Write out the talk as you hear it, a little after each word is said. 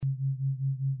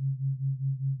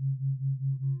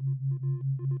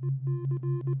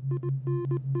Code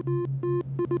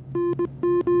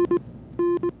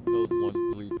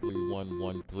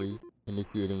 133113,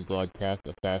 initiating broadcast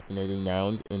of Fascinating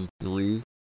Nouns in 3,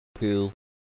 2,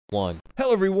 1.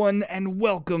 Hello, everyone, and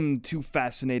welcome to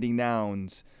Fascinating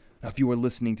Nouns. Now, if you are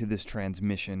listening to this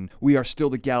transmission, we are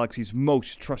still the galaxy's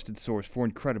most trusted source for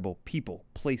incredible people,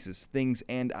 places, things,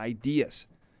 and ideas.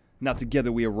 Now,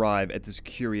 together we arrive at this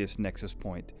curious nexus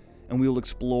point, and we will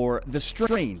explore the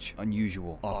strange,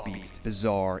 unusual, offbeat,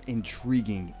 bizarre,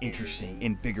 intriguing, interesting,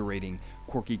 invigorating,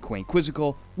 quirky, quaint,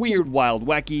 quizzical, weird, wild,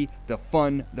 wacky, the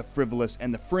fun, the frivolous,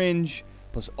 and the fringe,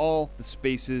 plus all the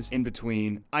spaces in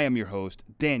between. I am your host,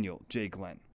 Daniel J.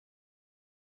 Glenn.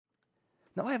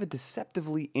 Now, I have a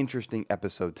deceptively interesting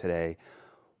episode today.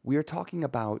 We are talking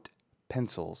about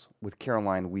pencils with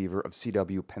Caroline Weaver of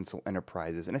CW Pencil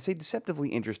Enterprises. And I say deceptively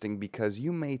interesting because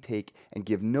you may take and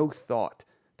give no thought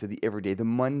to the everyday, the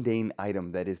mundane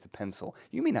item that is the pencil.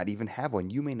 You may not even have one.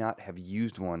 You may not have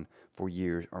used one for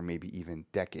years or maybe even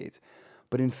decades.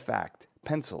 But in fact,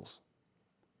 pencils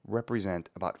represent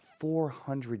about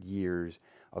 400 years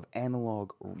of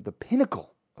analog, the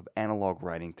pinnacle of analog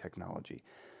writing technology.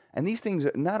 And these things,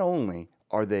 not only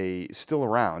are they still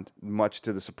around, much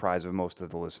to the surprise of most of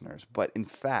the listeners, but in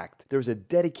fact, there's a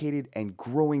dedicated and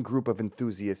growing group of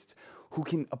enthusiasts who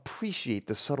can appreciate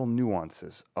the subtle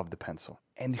nuances of the pencil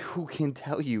and who can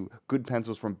tell you good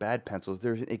pencils from bad pencils.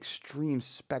 There's an extreme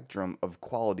spectrum of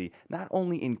quality, not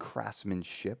only in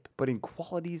craftsmanship, but in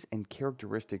qualities and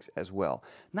characteristics as well.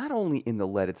 Not only in the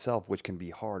lead itself, which can be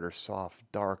hard or soft,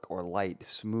 dark or light,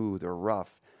 smooth or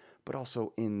rough, but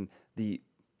also in the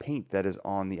paint that is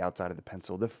on the outside of the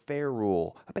pencil. The fair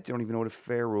rule. I bet you don't even know what a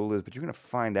fair rule is, but you're going to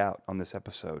find out on this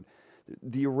episode.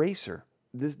 The eraser.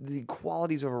 The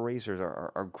qualities of erasers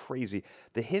are crazy.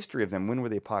 The history of them. When were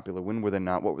they popular? When were they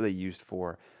not? What were they used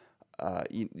for?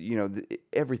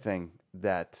 Everything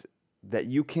that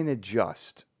you can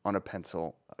adjust on a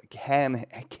pencil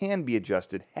can be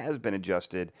adjusted, has been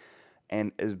adjusted,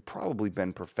 and has probably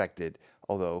been perfected.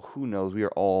 Although, who knows? We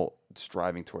are all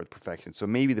striving towards perfection. So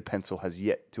maybe the pencil has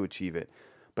yet to achieve it.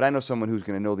 But I know someone who's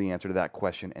going to know the answer to that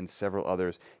question and several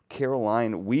others.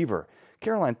 Caroline Weaver.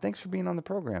 Caroline, thanks for being on the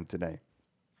program today.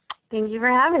 Thank you for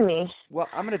having me. Well,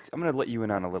 I'm gonna let you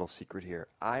in on a little secret here.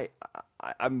 I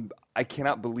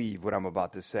cannot believe what I'm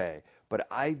about to say, but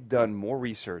I've done more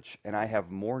research and I have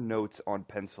more notes on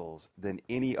pencils than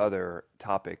any other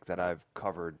topic that I've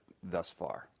covered thus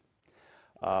far.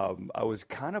 I was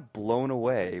kind of blown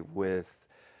away with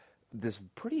this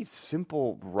pretty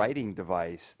simple writing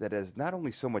device that has not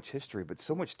only so much history, but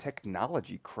so much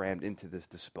technology crammed into this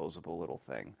disposable little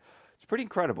thing. It's pretty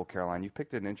incredible, Caroline. You've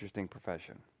picked an interesting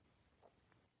profession.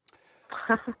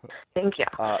 Thank you.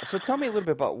 So tell me a little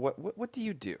bit about what do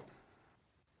you do?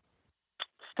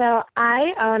 So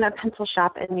I own a pencil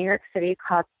shop in New York City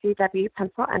called CW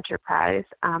Pencil Enterprise.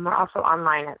 We're also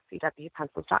online at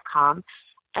cwpencils.com.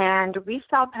 And we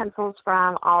sell pencils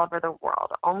from all over the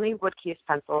world, only Woodkeys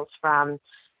pencils from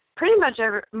pretty much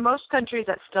most countries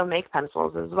that still make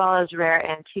pencils, as well as rare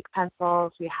antique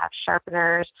pencils. We have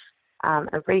sharpeners,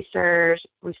 erasers.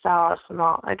 We sell a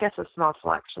small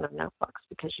selection of notebooks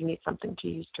because you need something to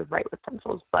use to write with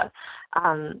pencils. But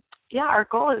our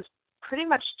goal is pretty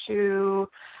much to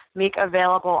make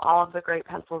available all of the great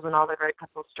pencils and all the great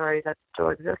pencil stories that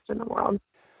still exist in the world.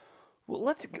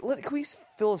 Well, can we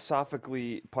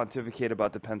philosophically pontificate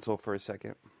about the pencil for a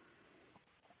second?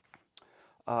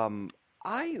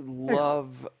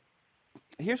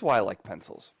 Here's why I like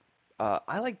pencils.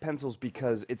 I like pencils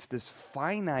because it's this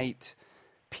finite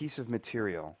piece of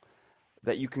material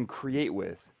that you can create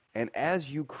with, and as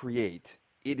you create,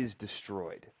 it is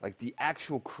destroyed. Like the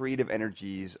actual creative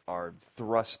energies are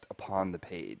thrust upon the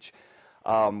page.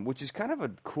 Which is kind of a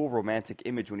cool romantic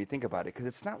image when you think about it, because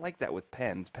it's not like that with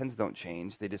pens. Pens don't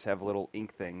change. They just have a little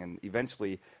ink thing, and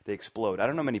eventually they explode. I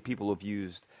don't know many people who've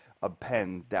used a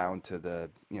pen down to the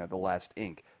last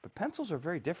ink, but pencils are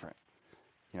very different.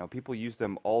 People use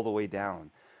them all the way down.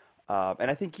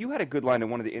 And I think you had a good line in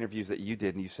one of the interviews that you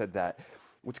did, and you said that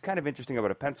what's kind of interesting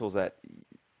about a pencil is that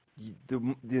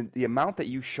the amount that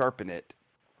you sharpen it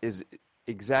is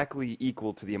exactly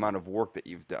equal to the amount of work that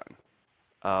you've done.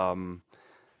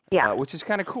 Which is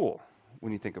kind of cool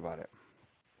when you think about it.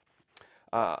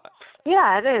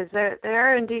 It is.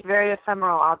 They're indeed very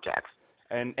ephemeral objects.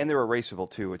 And they're erasable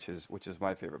too, which is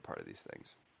my favorite part of these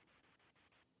things.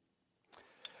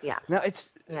 Yeah. Now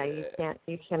you can't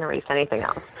erase anything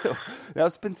else. Now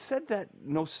it's been said that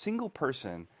no single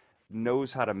person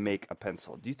knows how to make a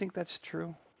pencil. Do you think that's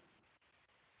true?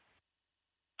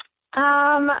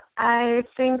 I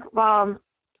think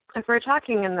if we're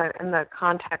talking in the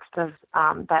context of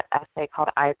that essay called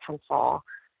iPencil,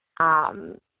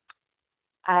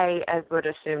 I would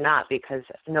assume not, because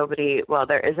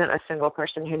there isn't a single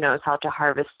person who knows how to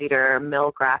harvest cedar,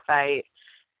 mill graphite,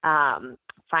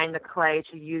 find the clay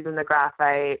to use in the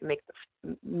graphite, make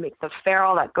the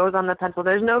ferrule that goes on the pencil.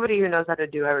 There's nobody who knows how to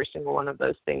do every single one of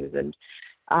those things and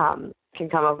can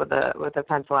come up with a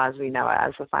pencil as we know it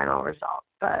as the final result.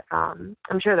 But I'm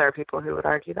sure there are people who would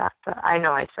argue that, but I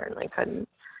know I certainly couldn't.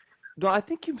 No, I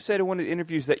think you said in one of the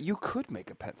interviews that you could make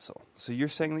a pencil. So you're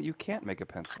saying that you can't make a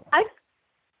pencil.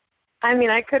 I mean,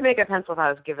 I could make a pencil if I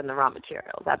was given the raw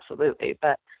materials, absolutely.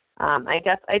 But I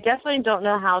definitely don't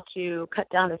know how to cut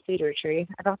down a cedar tree.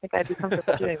 I don't think I'd be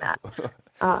comfortable doing that.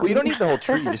 Well, you don't need the whole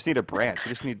tree. You just need a branch.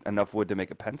 You just need enough wood to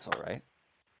make a pencil, right?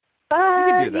 You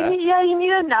can do that. You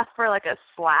need enough for like a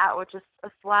slat, which is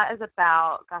a slat is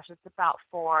about, it's about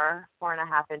 4.5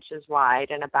 inches wide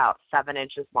and about 7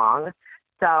 inches long.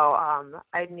 So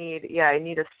I need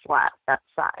a slat that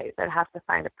size. I'd have to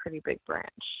find a pretty big branch,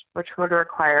 which would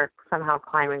require somehow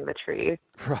climbing the tree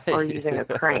or using a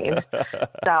crane.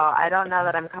 So I don't know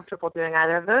that I'm comfortable doing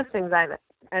either of those things. I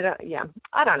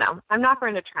don't know. I'm not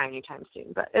going to try anytime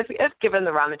soon. But if given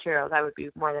the raw materials, I would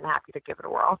be more than happy to give it a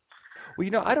whirl.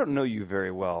 Well, I don't know you very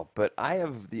well, but I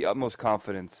have the utmost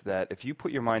confidence that if you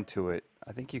put your mind to it,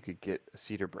 I think you could get a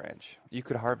cedar branch. You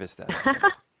could harvest that.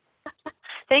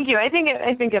 Thank you. I think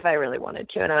if I really wanted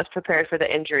to, and I was prepared for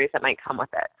the injuries that might come with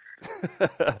it.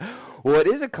 Well, it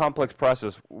is a complex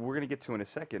process. We're going to get to in a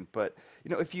second, but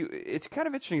it's kind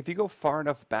of interesting if you go far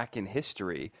enough back in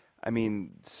history. I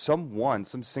mean,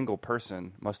 some single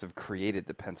person must have created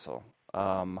the pencil.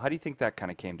 How do you think that kind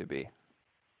of came to be?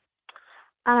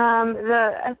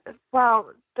 The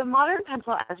modern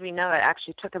pencil, as we know it,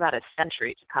 actually took about a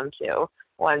century to come to.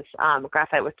 Once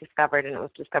graphite was discovered, and it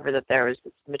was discovered that there was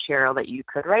this material that you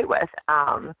could write with.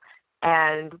 And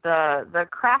the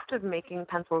craft of making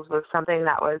pencils was something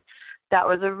that was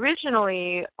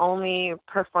originally only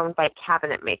performed by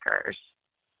cabinet makers.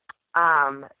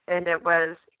 And it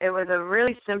was a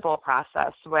really simple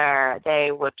process where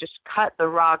they would just cut the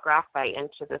raw graphite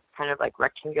into this kind of like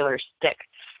rectangular stick,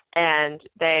 and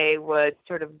they would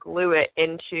sort of glue it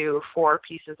into 4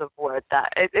 pieces of wood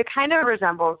that it kind of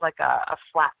resembles like a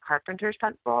flat carpenter's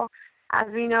pencil. As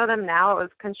we know them now, it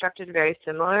was constructed very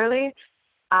similarly,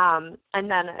 and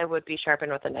then it would be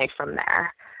sharpened with a knife from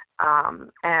there.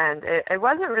 And it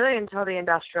wasn't really until the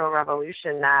Industrial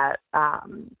Revolution that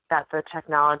the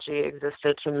technology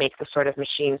existed to make the sort of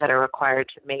machines that are required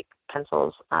to make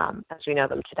pencils as we know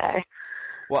them today.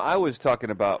 Well, I was talking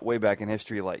about way back in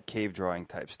history, like cave drawing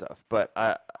type stuff. But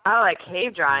like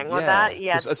cave drawing. Well,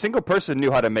 a single person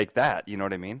knew how to make that. You know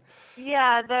what I mean?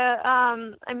 Yeah.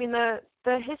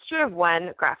 The history of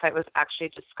when graphite was actually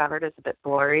discovered is a bit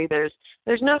blurry. There's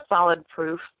no solid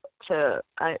proof to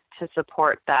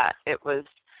support that it was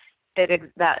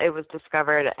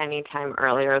discovered any time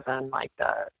earlier than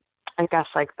the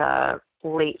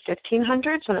late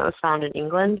 1500s when it was found in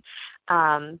England.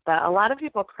 But a lot of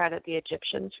people credit the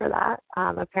Egyptians for that.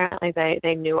 Apparently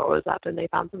they knew what was up and they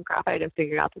found some graphite and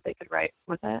figured out that they could write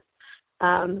with it.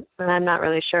 And I'm not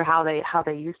really sure how they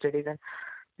used it even.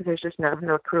 There's just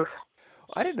no proof.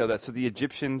 I didn't know that. So the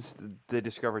Egyptians, they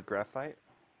discovered graphite?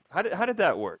 How did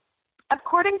that work?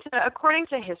 According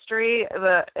to history, it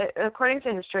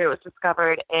was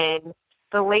discovered in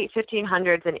the late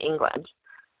 1500s in England.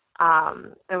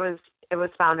 It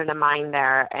was found in a mine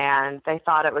there, and they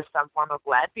thought it was some form of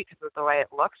lead because of the way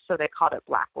it looks, so they called it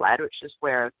black lead, which is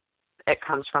where it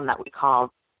comes from that we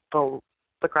call the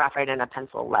graphite in a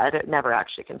pencil lead. It never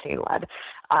actually contained lead.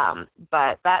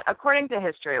 But that, according to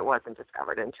history, it wasn't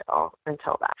discovered until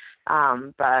that.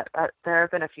 But there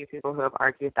have been a few people who have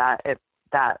argued that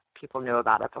people knew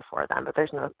about it before then, but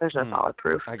there's no solid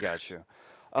proof. I got you.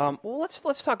 Well,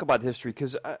 let's talk about history,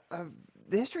 because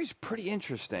the history is pretty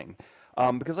interesting.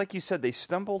 Because, like you said, they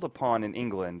stumbled upon in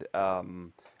England,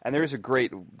 and there's a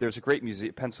great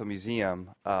pencil museum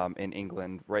in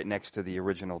England right next to the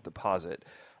original deposit.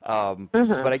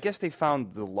 But I guess they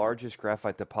found the largest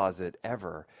graphite deposit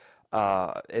ever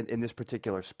in this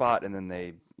particular spot, and then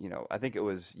they, I think it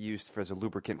was used as a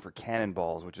lubricant for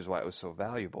cannonballs, which is why it was so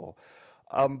valuable.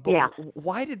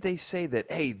 Why did they say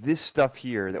that, hey, this stuff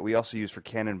here that we also use for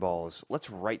cannonballs, let's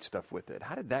write stuff with it?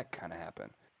 How did that kind of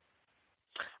happen?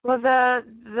 Well, the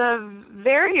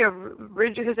very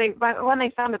original, because when they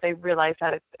found it, they realized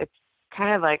that it's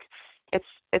kind of like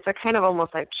it's a kind of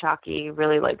almost like chalky,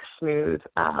 really like smooth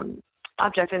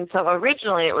object, and so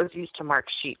originally it was used to mark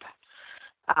sheep.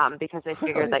 because they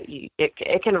figured that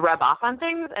it can rub off on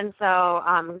things. And so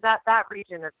that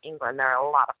region of England, there are a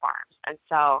lot of farms. And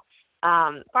so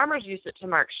farmers used it to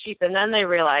mark sheep, and then they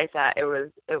realized that it was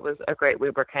a great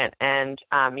lubricant and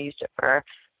used it for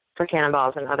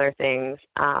cannonballs and other things.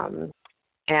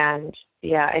 And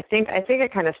yeah, I think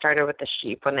it kind of started with the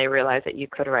sheep when they realized that you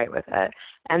could write with it,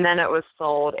 and then it was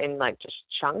sold in like just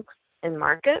chunks in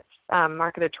markets,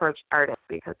 marketed towards artists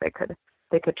because they could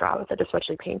draw with it,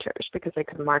 especially painters, because they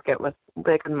could mark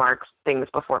things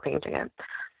before painting it.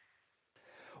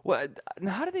 Well,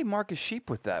 now how do they mark a sheep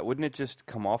with that? Wouldn't it just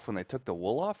come off when they took the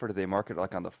wool off, or did they mark it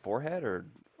like on the forehead, or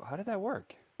how did that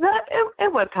work?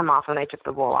 It would come off when they took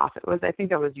the wool off. I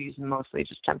think it was used mostly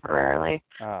just temporarily.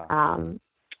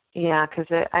 Yeah, because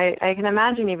I can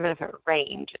imagine even if it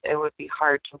rained, it would be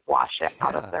hard to wash it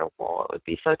out of their wool. It would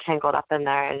be so tangled up in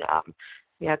there, and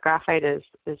graphite is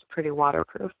pretty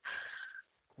waterproof.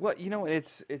 Well,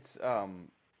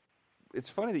 it's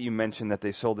funny that you mentioned that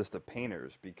they sold this to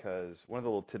painters, because one of the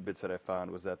little tidbits that I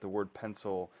found was that the word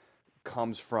pencil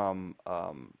comes from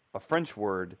a French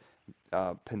word,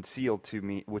 pensile,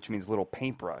 which means little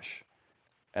paintbrush.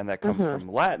 And that comes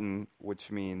from Latin, which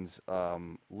means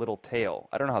little tail.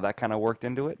 I don't know how that kind of worked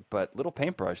into it, but little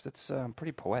paintbrush, that's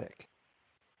pretty poetic.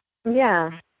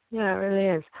 Yeah, it really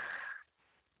is.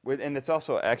 And it's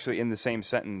also actually in the same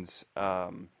sentence,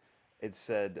 it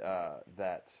said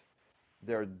that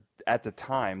at the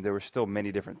time there were still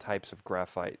many different types of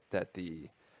graphite that they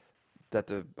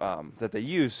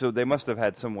used, so they must have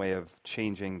had some way of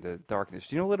changing the darkness.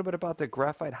 Do you know a little bit about the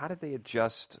graphite? How did they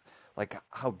adjust, like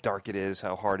how dark it is,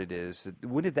 how hard it is?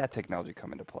 When did that technology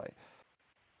come into play?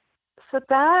 So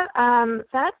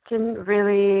that didn't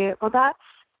really, I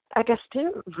guess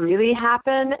didn't really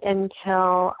happen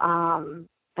until I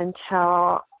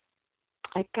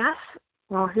guess,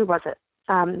 who was it?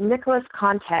 Nicolas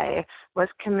Conte was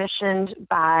commissioned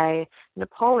by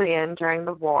Napoleon during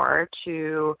the war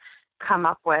to come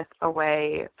up with a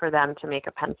way for them to make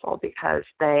a pencil, because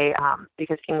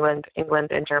England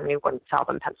and Germany wouldn't sell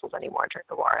them pencils anymore during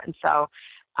the war. And so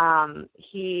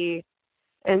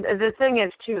and the thing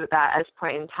is too, that at this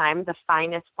point in time, the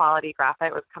finest quality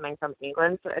graphite was coming from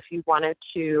England. So if you wanted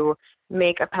to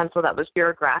make a pencil that was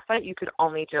pure graphite, you could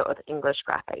only do it with English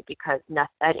graphite, because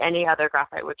any other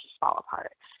graphite would just fall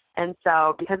apart. And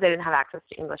so because they didn't have access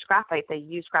to English graphite, they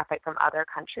used graphite from other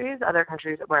countries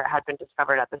where it had been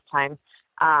discovered at this time.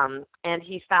 And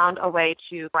he found a way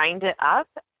to grind it up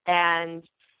and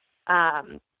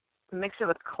mix it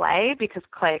with clay, because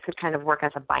clay could kind of work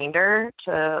as a binder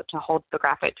to hold the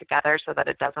graphite together so that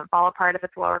it doesn't fall apart if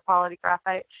it's lower quality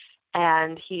graphite.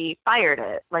 And he fired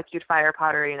it like you'd fire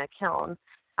pottery in a kiln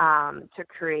to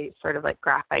create sort of like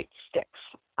graphite sticks,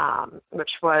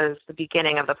 which was the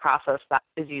beginning of the process that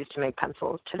is used to make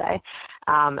pencils today.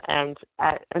 And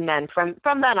then from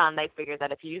then on, they figured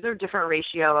that if you use a different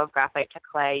ratio of graphite to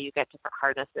clay, you get different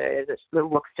hardnesses. It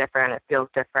looks different. It feels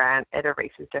different. It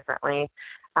erases differently.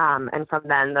 And from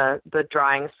then, the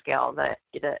drawing scale, the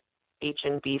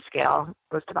H&B scale,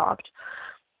 was developed.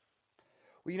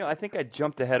 Well, I think I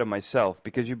jumped ahead of myself,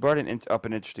 because you brought up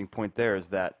an interesting point there, is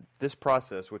that this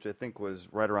process, which I think was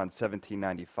right around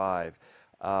 1795,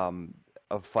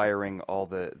 of firing all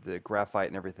the graphite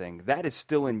and everything, that is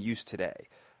still in use today.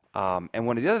 And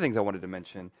one of the other things I wanted to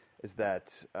mention is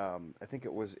that I think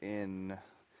it was in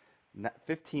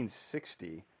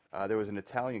 1560, there was an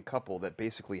Italian couple that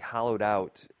basically hollowed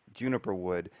out juniper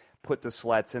wood, put the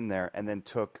slats in there, and then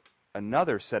took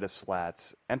another set of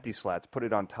slats, empty slats, put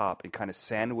it on top, and kind of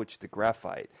sandwiched the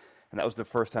graphite. And that was the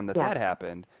first time that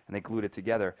happened, and they glued it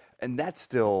together. And that's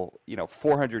still,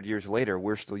 400 years later,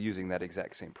 we're still using that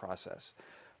exact same process.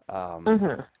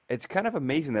 It's kind of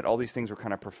amazing that all these things were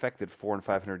kind of perfected 400 and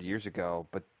 500 years ago,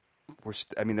 but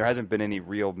there hasn't been any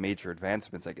real major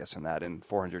advancements, I guess, in that in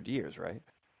 400 years, right?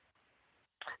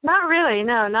 Not really,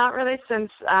 no, not really,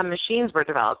 since machines were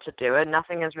developed to do it.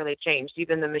 Nothing has really changed.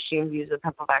 Even the machines used in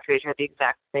pencil factories are the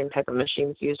exact same type of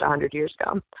machines used 100 years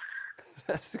ago.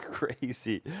 That's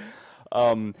crazy.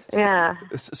 Yeah.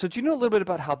 So do you know a little bit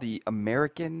about how the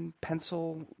American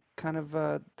pencil kind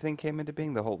of thing came into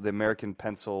being, the American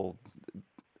pencil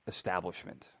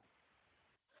establishment?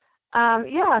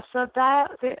 So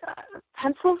the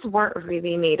pencils weren't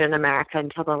really made in America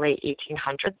until the late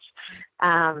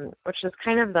 1800s, which is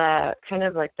kind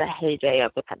of like the heyday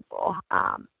of the pencil.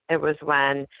 It was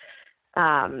when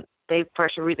they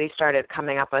first really started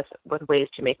coming up with ways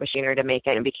to make machinery to make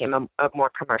it, and became a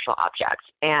more commercial object.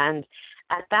 And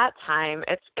at that time,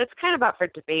 it's kind of up for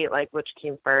debate, like which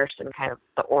came first and kind of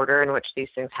the order in which these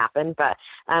things happened. But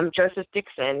Joseph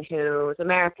Dixon, who's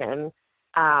American,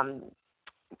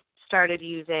 started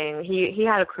using, he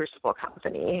had a crucible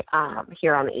company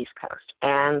here on the East Coast,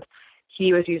 and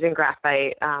he was using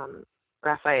graphite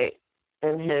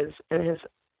in his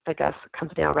I guess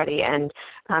company already, and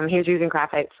he was using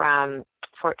graphite from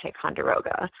Fort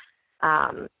Ticonderoga.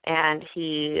 And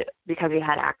because he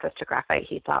had access to graphite,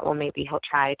 he thought, well, maybe he'll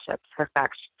try to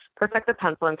perfect the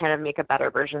pencil and kind of make a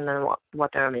better version than what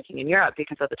they were making in Europe,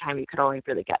 because at the time you could only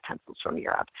really get pencils from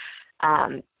Europe.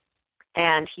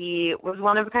 And he was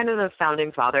one of kind of the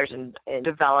founding fathers in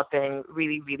developing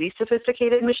really, really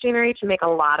sophisticated machinery to make a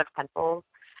lot of pencils.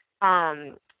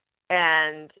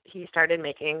 And he started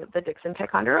making the Dixon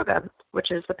Ticonderoga, which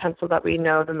is the pencil that we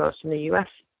know the most in the U.S.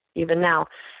 even now.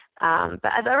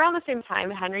 But around the same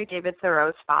time, Henry David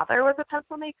Thoreau's father was a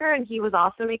pencil maker, and he was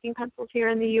also making pencils here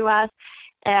in the U.S.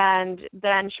 And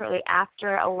then shortly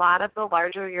after, a lot of the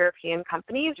larger European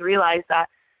companies realized that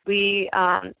we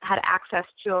had access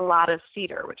to a lot of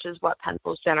cedar, which is what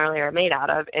pencils generally are made out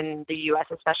of in the U.S.,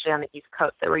 especially on the East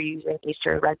Coast. They were using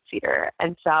eastern red cedar.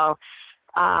 And so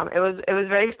it was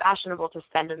very fashionable to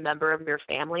send a member of your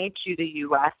family to the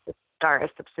U.S. to start a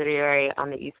subsidiary on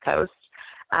the East Coast.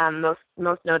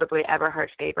 Most notably,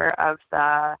 Eberhard Faber of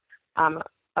the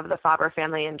Faber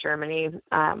family in Germany,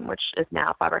 which is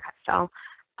now Faber-Castell.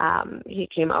 He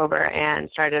came over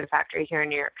and started a factory here in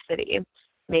New York City,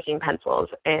 making pencils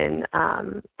in,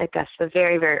 I guess, the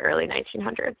very, very early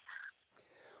 1900s.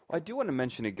 Well, I do want to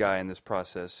mention a guy in this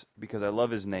process because I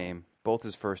love his name, both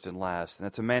his first and last, and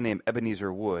that's a man named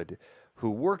Ebenezer Wood, who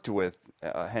worked with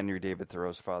Henry David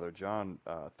Thoreau's father, John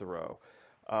Thoreau.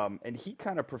 And he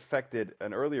kind of perfected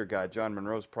an earlier guy, John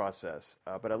Monroe's process.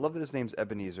 But I love that his name's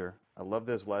Ebenezer. I love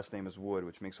that his last name is Wood,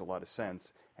 which makes a lot of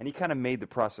sense. And he kind of made the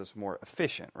process more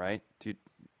efficient, right?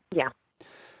 Yeah.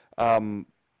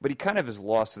 But he kind of is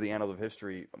lost to the annals of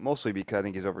history, mostly because I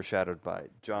think he's overshadowed by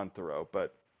John Thoreau.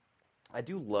 But I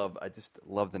just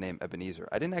love the name Ebenezer.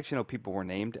 I didn't actually know people were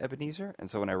named Ebenezer. And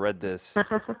so when I read this,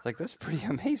 it's like, that's pretty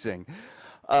amazing.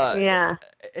 Yeah.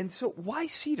 And so why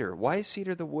cedar? Why is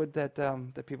cedar the wood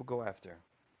that people go after?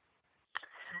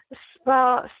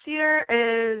 Well, cedar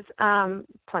is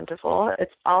plentiful.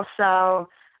 It's also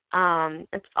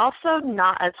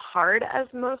not as hard as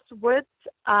most woods,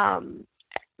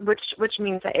 which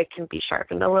means that it can be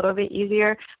sharpened a little bit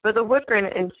easier. But the wood grain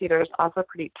in cedar is also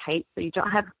pretty tight, so you don't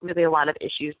have really a lot of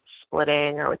issues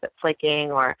splitting or with it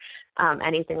flaking or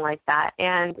anything like that.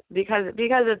 And because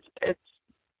it's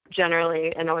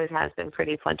generally and always has been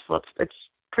pretty plentiful, it's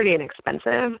pretty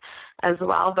inexpensive as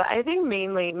well. But I think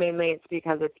mainly it's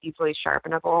because it's easily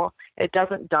sharpenable. It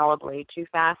doesn't dull a blade too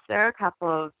fast. There are a couple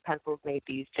of pencils made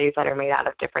these days that are made out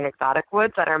of different exotic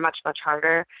woods that are much, much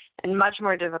harder and much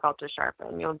more difficult to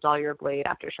sharpen. You'll dull your blade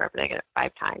after sharpening it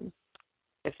 5 times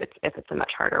if it's a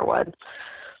much harder wood.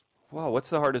 Wow, what's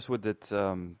the hardest wood that's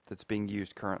being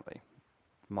used currently?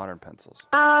 Modern pencils?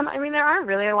 There aren't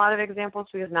really a lot of examples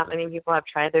because not many people have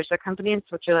tried. There's a company in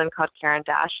Switzerland called Caran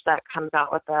d'Ache that comes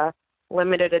out with a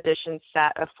limited edition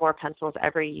set of 4 pencils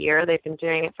every year. They've been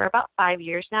doing it for about 5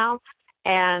 years now,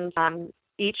 and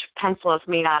each pencil is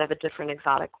made out of a different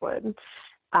exotic wood.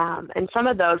 And some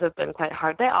of those have been quite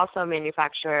hard. They also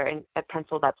manufacture a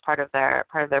pencil that's part of their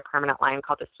permanent line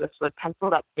called the Swiss wood pencil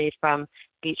that's made from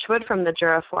beechwood from the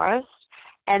Jura forest.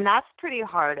 And that's pretty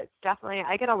hard. It's definitely,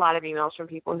 I get a lot of emails from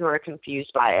people who are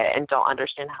confused by it and don't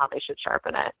understand how they should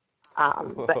sharpen it.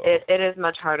 But it is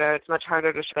much harder. It's much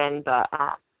harder to sharpen, but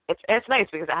it's nice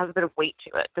because it has a bit of weight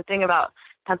to it. The thing about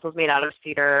pencils made out of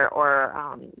cedar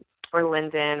or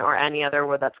linden or any other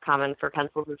wood that's common for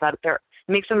pencils is that it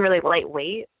makes them really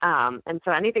lightweight. And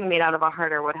so anything made out of a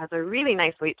harder wood has a really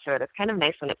nice weight to it. It's kind of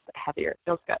nice when it's heavier. It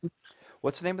feels good.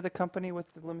 What's the name of the company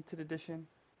with the limited edition?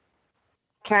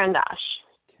 Caran d'Ache.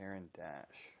 Caran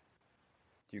d'Ache.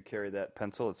 Do you carry that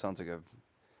pencil? It sounds like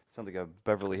a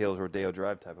Beverly Hills Rodeo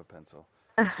Drive type of pencil.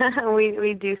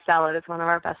 We do sell it. It's one of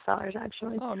our best sellers,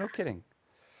 actually. Oh, no kidding.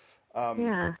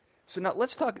 Yeah. So now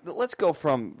let's go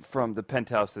from the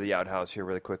penthouse to the outhouse here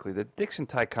really quickly. The Dixon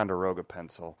Ticonderoga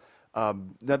pencil. Now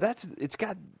it's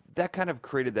got that kind of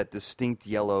created that distinct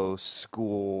yellow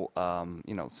school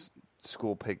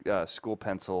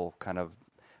pencil kind of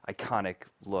iconic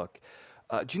look.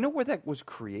 Do you know where that was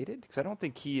created? Because I don't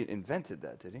think he invented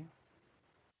that, did he?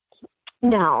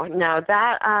 No.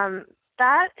 That's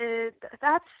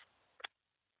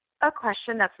a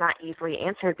question that's not easily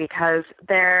answered because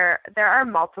there are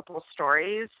multiple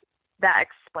stories that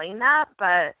explain that,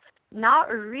 but not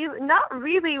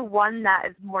really one that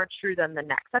is more true than the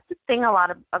next. That's the thing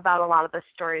about a lot of the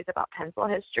stories about pencil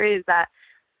history is that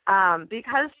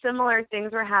because similar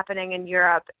things were happening in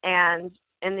Europe and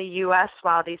in the U.S.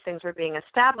 while these things were being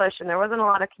established, and there wasn't a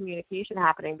lot of communication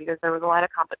happening because there was a lot of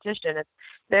competition.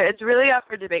 It's really up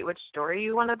for debate which story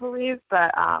you want to believe,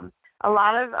 but a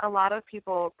lot of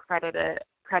people credit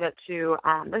to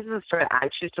this is a story I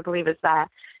choose to believe, is that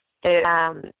it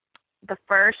the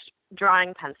first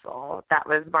drawing pencil that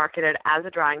was marketed as a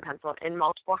drawing pencil in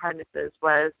multiple hardnesses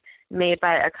was made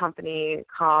by a company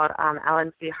called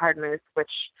LNC Hardmoose,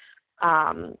 which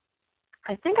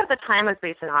I think at the time was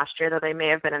based in Austria, though they may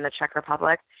have been in the Czech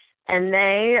Republic. And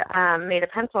they made a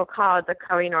pencil called the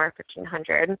Koh-i-Noor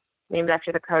 1500, named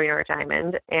after the Koh-i-Noor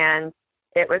diamond, and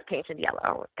it was painted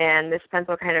yellow. And this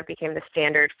pencil kind of became the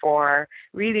standard for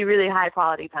really, really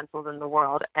high-quality pencils in the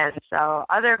world. And so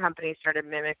other companies started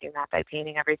mimicking that by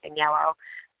painting everything yellow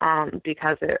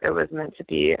because it was meant to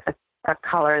be a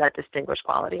color that distinguished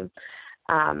quality.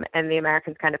 And the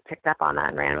Americans kind of picked up on that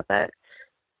and ran with it.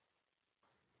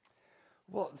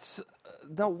 Well,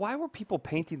 now, why were people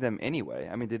painting them anyway?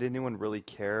 I mean, did anyone really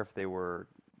care if they were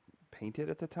painted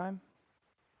at the time?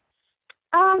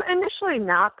 Initially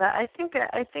not, but I think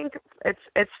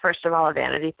it's first of all a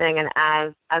vanity thing, and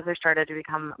as there started to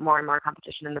become more and more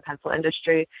competition in the pencil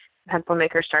industry, pencil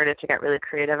makers started to get really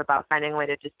creative about finding a way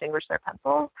to distinguish their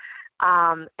pencils,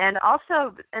 and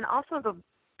also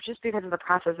just because of the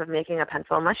process of making a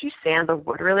pencil, unless you sand the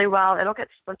wood really well, it'll get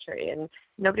splintery, and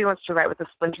nobody wants to write with a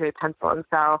splintery pencil. And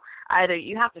so either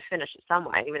you have to finish it some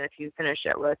way, even if you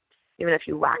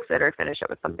wax it or finish it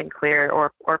with something clear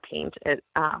or paint it.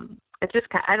 It's just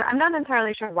I'm not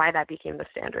entirely sure why that became the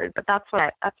standard, but that's what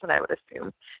I would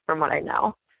assume from what I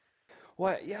know.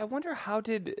 Well, yeah, I wonder how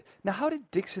did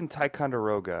Dixon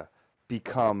Ticonderoga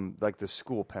become like the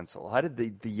school pencil? How did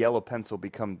the yellow pencil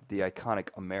become the iconic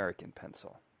American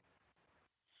pencil?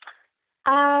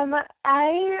 I'm not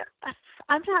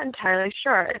entirely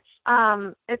sure.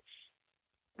 It's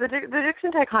the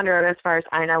Dixon Ticonderoga, as far as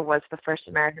I know, was the first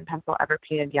American pencil ever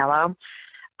painted yellow.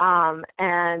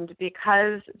 And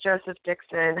because Joseph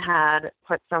Dixon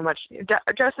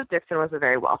was a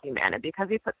very wealthy man, and because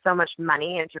he put so much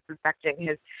money into perfecting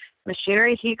his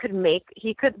machinery, he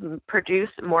could produce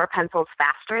more pencils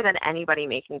faster than anybody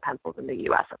making pencils in the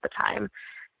U.S. at the time.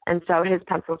 And so his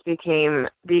pencils became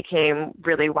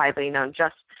really widely known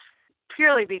just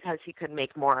purely because he could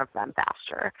make more of them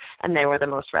faster, and they were the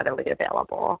most readily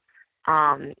available.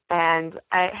 The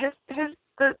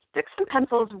Dixon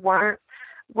pencils weren't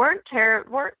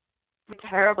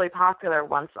terribly popular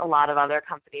once a lot of other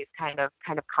companies kind of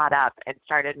caught up and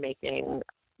started making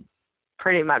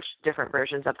pretty much different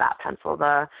versions of that pencil.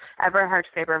 The Eberhard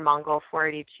Faber Mongol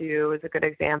 482 is a good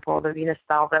example. The Venus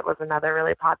Velvet was another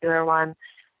really popular one.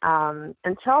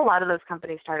 Until a lot of those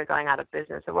companies started going out of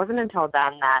business, it wasn't until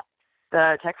then that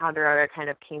the Ticonderoga kind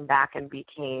of came back and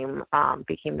became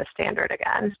the standard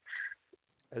again.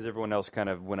 As everyone else kind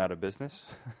of went out of business?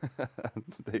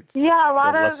 Yeah, a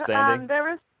lot of there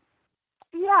was.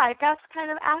 Yeah, I guess kind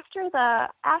of after the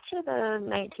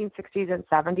 1960s and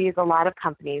 70s, a lot of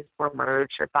companies were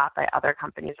merged or bought by other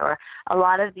companies, or a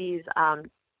lot of these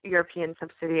European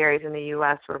subsidiaries in the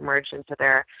U.S. were merged into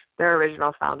their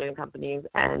original founding companies,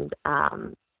 and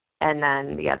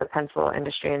then the pencil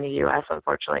industry in the U.S.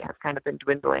 unfortunately has kind of been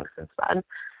dwindling since then.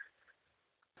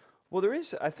 Well, there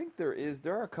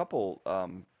are a couple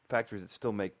factories that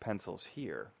still make pencils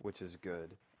here, which is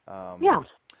good. Yeah,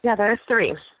 there's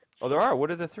three. Oh, there are? What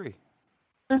are the three?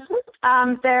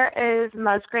 Mm-hmm. There is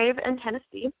Musgrave in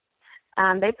Tennessee.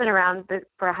 They've been around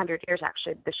for 100 years,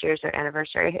 actually. This year's their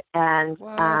anniversary. And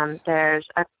there's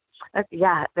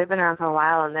they've been around for a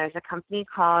while. And there's a company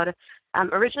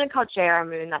originally called J.R.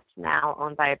 Moon, that's now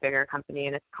owned by a bigger company,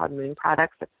 and it's called Moon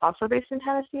Products. It's also based in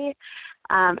Tennessee.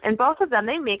 And both of them,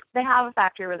 they have a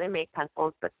factory where they make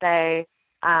pencils, but they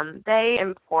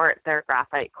import their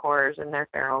graphite cores and their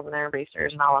ferrules and their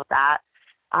erasers and all of that.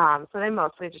 So they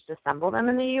mostly just assemble them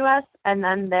in the U.S. And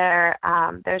then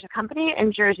there's a company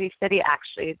in Jersey City,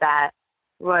 actually, that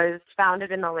was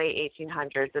founded in the late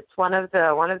 1800s. It's one of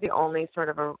the only sort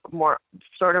of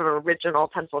original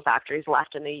pencil factories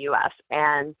left in the U.S.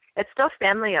 And it's still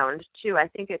family owned too. I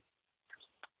think it's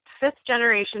fifth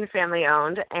generation family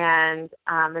owned. And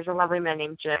there's a lovely man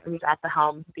named Jim who's at the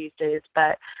helm these days.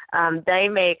 But they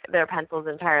make their pencils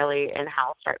entirely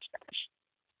in-house, start to finish.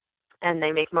 And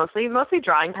they make mostly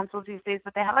drawing pencils these days,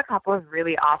 but they have a couple of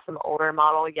really awesome older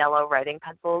model yellow writing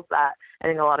pencils that I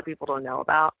think a lot of people don't know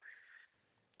about.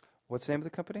 What's the name of the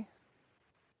company?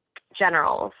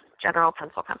 General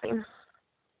Pencil Company.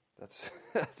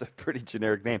 That's a pretty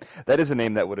generic name. That is a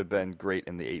name that would have been great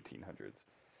in the 1800s.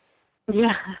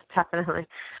 Yeah, definitely.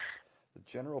 The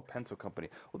General Pencil Company.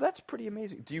 Well, that's pretty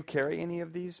amazing. Do you carry any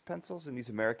of these pencils and these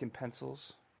American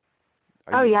pencils?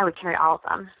 Oh, yeah, we carry all of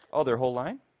them. Oh, their whole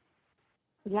line?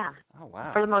 Yeah. Oh,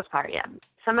 wow. For the most part, yeah.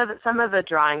 Some of the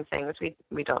drawing things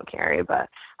we don't carry, but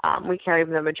we carry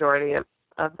the majority of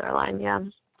their line, yeah.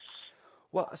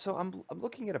 Well, so I'm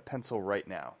looking at a pencil right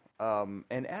now,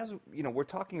 and as you know, we're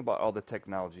talking about all the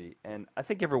technology, and I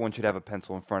think everyone should have a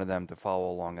pencil in front of them to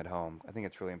follow along at home. I think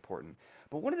it's really important.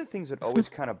 But one of the things that always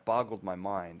kind of boggled my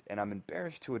mind, and I'm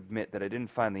embarrassed to admit that I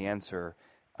didn't find the answer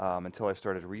until I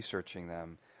started researching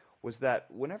them, was that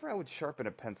whenever I would sharpen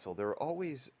a pencil, there were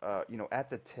always, at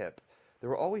the tip, there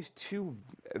were always two,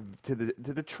 to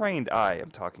the trained eye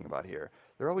I'm talking about here.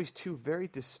 There were always two very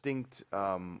distinct.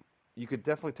 You could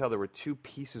definitely tell there were two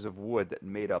pieces of wood that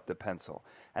made up the pencil,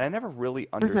 and I never really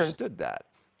understood that.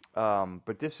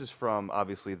 But this is from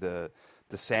obviously the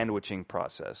sandwiching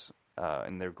process,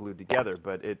 and they're glued together.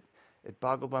 But it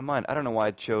boggled my mind. I don't know why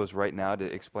I chose right now to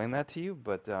explain that to you,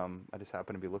 but I just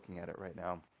happen to be looking at it right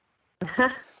now.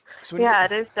 So yeah,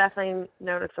 it is definitely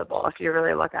noticeable if you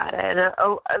really look at it. And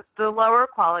the lower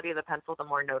quality of the pencil, the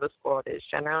more noticeable it is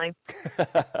generally.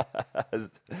 I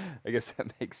guess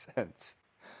that makes sense.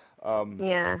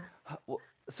 Yeah. Well,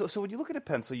 so when you look at a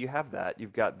pencil, you have that.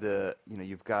 You've got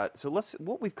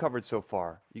what we've covered so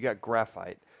far. You got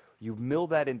graphite. You mill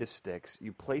that into sticks.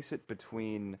 You place it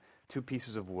between two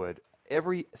pieces of wood.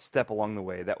 Every step along the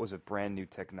way, that was a brand new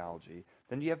technology.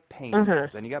 Then you have paint.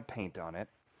 Then you got paint on it.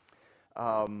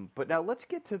 But now let's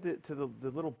get to the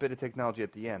little bit of technology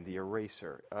at the end, the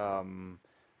eraser.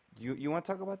 You want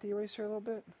to talk about the eraser a little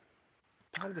bit?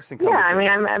 How did this thing come Yeah, I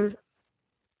together? mean,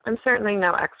 I'm certainly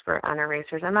no expert on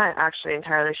erasers. I'm not actually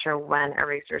entirely sure when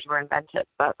erasers were invented,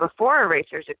 but before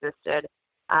erasers existed,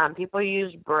 people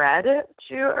used bread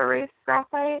to erase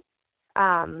graphite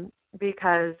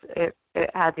because it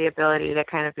had the ability to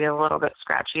kind of be a little bit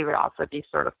scratchy, but also be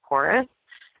sort of porous.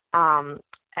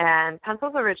 And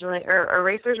pencils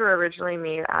erasers were originally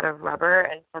made out of rubber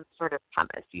and some sort of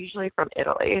pumice, usually from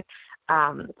Italy,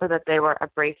 so that they were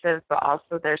abrasive, but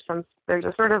also there's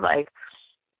a sort of like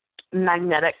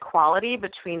magnetic quality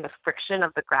between the friction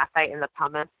of the graphite and the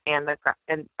pumice and the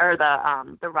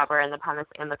rubber and the pumice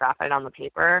and the graphite on the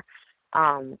paper.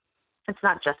 It's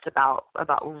not just about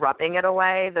rubbing it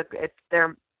away.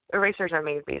 Their erasers are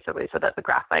made basically so that the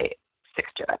graphite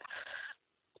sticks to it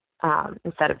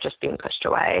instead of just being pushed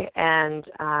away. And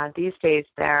these days,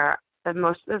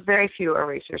 very few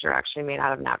erasers are actually made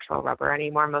out of natural rubber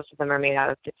anymore. Most of them are made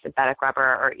out of synthetic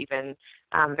rubber or even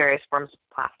various forms of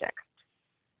plastic.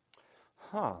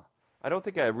 Huh. I don't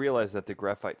think I realized that the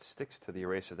graphite sticks to the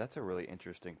eraser. That's a really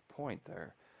interesting point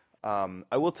there.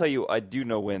 I will tell you, I do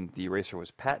know when the eraser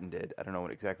was patented. I don't know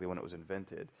exactly when it was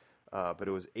invented, but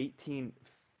it was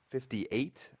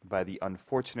 1858 by the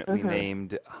unfortunately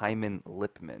named Hyman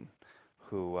Lipman,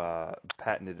 who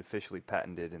officially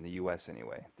patented in the U.S.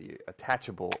 anyway, the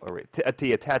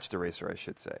the attached eraser, I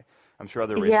should say. I'm sure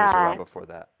other erasers were around before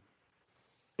that.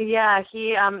 Yeah,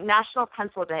 National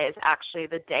Pencil Day is actually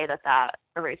the day that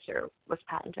eraser was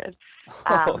patented.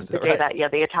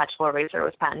 The attachable eraser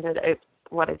was patented.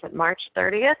 What is it, March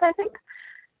 30th, I think?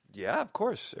 Yeah, of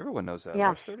course. Everyone knows that. Yeah.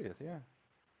 March 30th, yeah.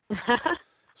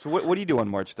 So what do you do on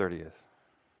March 30th?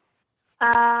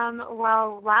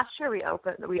 Well, last year we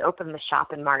opened the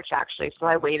shop in March, actually, so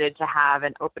I waited to have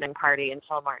an opening party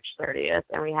until March 30th,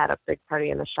 and we had a big party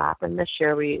in the shop. And this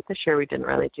year we didn't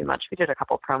really do much. We did a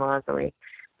couple promos, and we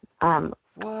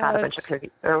got a bunch of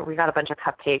we got a bunch of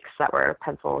cupcakes that were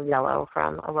pencil yellow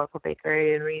from a local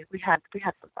bakery, and we had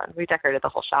some fun. We decorated the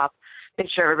whole shop,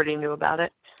 made sure everybody knew about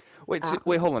it. Wait,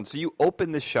 hold on. So you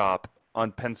opened the shop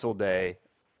on Pencil Day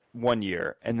one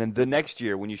year, and then the next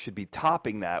year, when you should be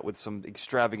topping that with some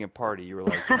extravagant party, you were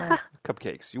like,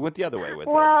 cupcakes. You went the other way with it.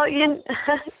 Well,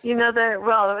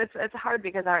 it's hard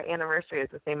because our anniversary is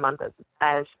the same month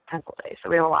as Pencil Day, so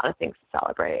we have a lot of things to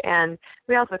celebrate, and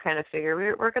we also kind of figure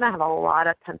we're going to have a lot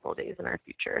of pencil days in our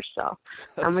future, so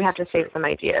we have to save some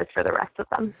ideas for the rest of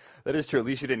them. That is true. At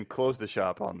least you didn't close the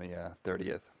shop on the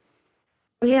 30th.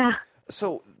 Yeah.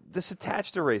 So this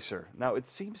attached eraser, now it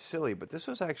seems silly, but this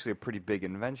was actually a pretty big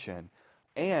invention.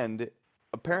 And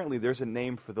apparently there's a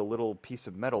name for the little piece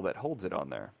of metal that holds it on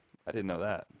there. I didn't know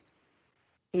that.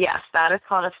 Yes, that is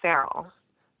called a ferrule.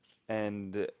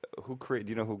 And do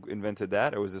you know who invented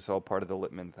that, or was this all part of the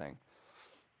Lippmann thing?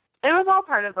 It was all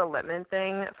part of the Lippmann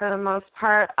thing for the most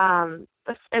part. And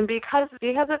because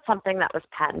it's something that was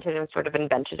patented and sort of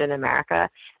invented in America,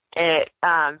 it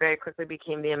very quickly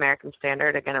became the American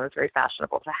standard. Again, it was very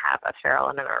fashionable to have a ferrule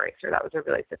and an eraser. That was a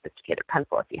really sophisticated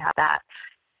pencil if you had that.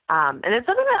 And it's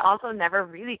something that also never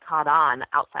really caught on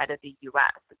outside of the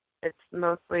U.S. it's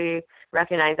mostly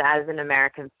recognized as an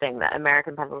American thing, that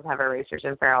American pencils have erasers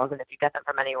and ferrules, and if you get them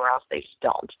from anywhere else, they just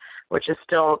don't, which is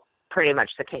still pretty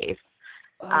much the case.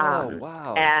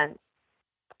 Wow. And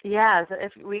yeah, so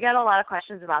if we get a lot of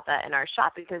questions about that in our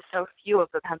shop because so few of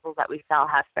the pencils that we sell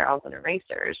have ferrules and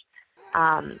erasers.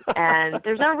 And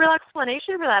there's no real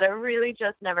explanation for that. It really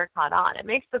just never caught on. It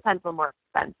makes the pencil more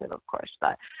expensive, of course,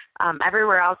 but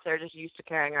everywhere else they're just used to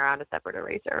carrying around a separate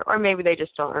eraser, or maybe they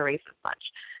just don't erase as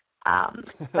much.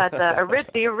 But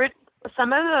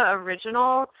some of the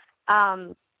original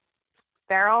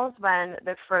ferrules, when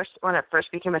it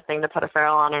first became a thing to put a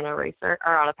ferrule on an eraser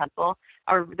or on a pencil,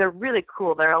 they're really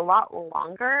cool. They're a lot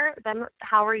longer than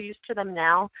how we're used to them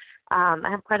now. I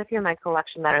have quite a few in my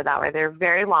collection that are that way. They're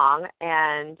very long,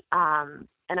 and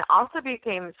it also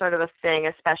became sort of a thing,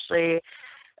 especially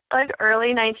like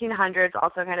early 1900s,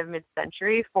 also kind of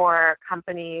mid-century, for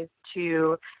companies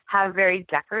to have very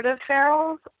decorative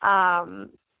ferrules.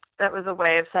 That was a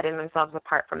way of setting themselves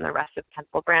apart from the rest of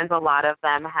pencil brands. A lot of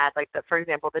them had, for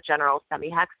example, the General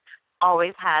Semi-Hex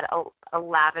always had a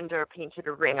lavender painted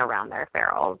ring around their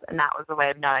ferrules, and that was a way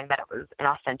of knowing that it was an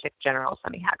authentic General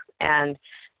Semi-Hex. And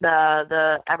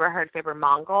the Eberhard Faber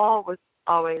Mongol was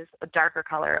always a darker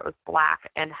color. It was black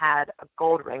and had a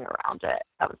gold ring around it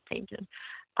that was painted.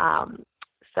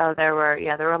 So there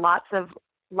were lots of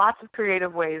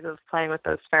creative ways of playing with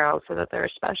those ferrules so that they were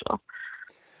special.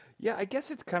 Yeah, I guess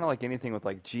it's kind of like anything with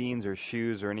like jeans or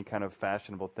shoes or any kind of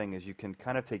fashionable thing, is you can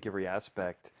kind of take every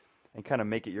aspect and kind of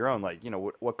make it your own. Like,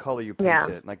 what color you paint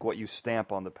it, like what you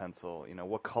stamp on the pencil,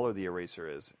 what color the eraser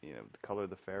is, the color of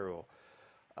the ferrule.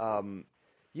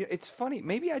 It's funny.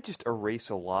 Maybe I just erase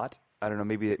a lot. I don't know.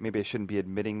 Maybe I shouldn't be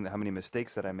admitting how many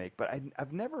mistakes that I make, but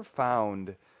I've never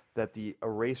found that the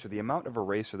amount of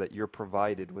eraser that you're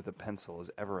provided with a pencil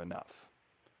is ever enough.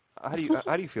 How do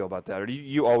you feel about that? Or do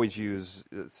you always use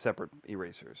separate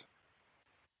erasers?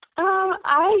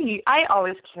 I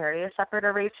always carry a separate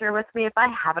eraser with me. If I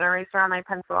have an eraser on my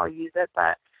pencil, I'll use it.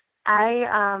 But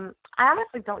I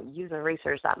honestly don't use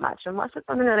erasers that much unless it's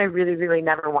something that I really, really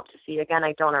never want to see again.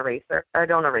 I don't erase it.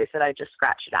 I just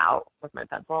scratch it out with my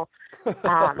pencil.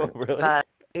 Really? But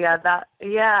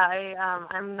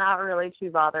I'm not really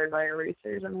too bothered by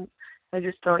erasers. I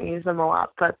just don't use them a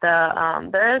lot. But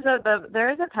there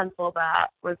is a pencil that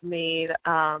was made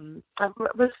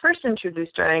was first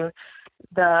introduced during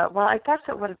I guess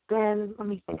it would have been, let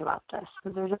me think about this,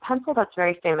 because there's a pencil that's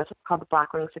very famous. It's called the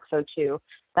Blackwing 602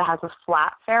 that has a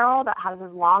flat ferrule that has a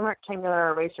long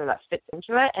rectangular eraser that fits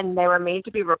into it, and they were made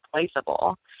to be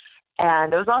replaceable.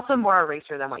 And it was also more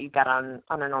eraser than what you get on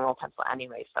a normal pencil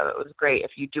anyway, so it was great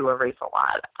if you do erase a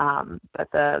lot.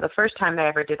 But the first time they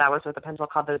ever did that was with a pencil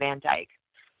called the Van Dyke.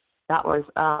 That was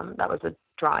a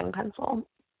drawing pencil,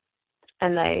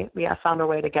 and they found a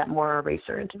way to get more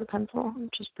eraser into the pencil,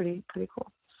 which is pretty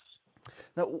cool.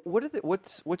 Now,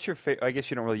 what's your favorite? I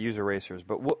guess you don't really use erasers,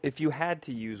 but if you had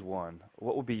to use one,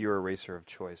 what would be your eraser of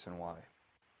choice and why?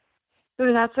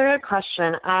 Ooh, that's a good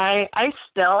question. I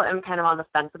still am kind of on the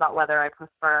fence about whether I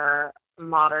prefer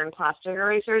modern plastic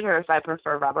erasers or if I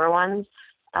prefer rubber ones.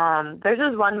 There's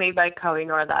this one made by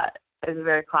Kohinoor that is a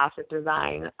very classic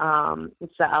design.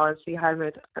 It's the LSC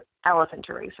Hardwood Elephant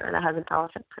Eraser, and it has an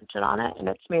elephant printed on it, and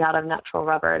it's made out of natural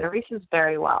rubber. It erases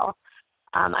very well.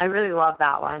 I really love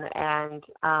that one, and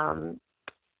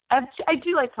I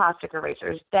do like plastic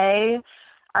erasers. They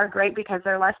are great because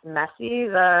they're less messy.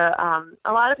 A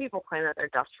lot of people claim that they're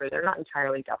dust-free. They're not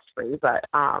entirely dust-free, but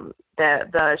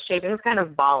the shavings kind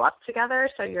of ball up together,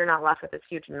 so you're not left with this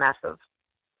huge mess of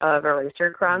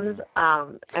eraser crumbs.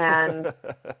 And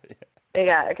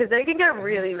yeah, because they can get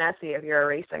really messy if you're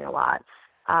erasing a lot.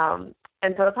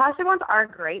 And so the plastic ones are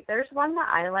great. There's one that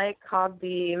I like called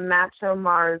the Macho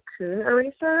Maru Kun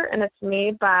eraser, and it's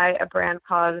made by a brand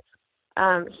called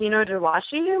Hino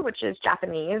Dewashi, which is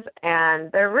Japanese,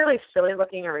 and they're really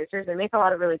silly-looking erasers. They make a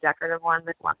lot of really decorative ones,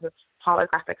 like ones with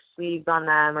holographic sleeves on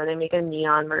them, or they make a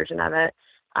neon version of it.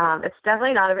 It's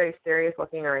definitely not a very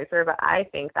serious-looking eraser, but I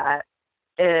think that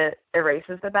it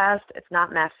erases the best. It's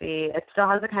not messy. It still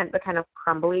has the kind of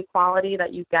crumbly quality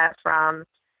that you get from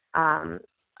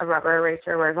a rubber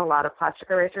eraser, whereas a lot of plastic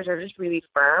erasers are just really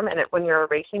firm, and when you're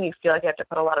erasing, you feel like you have to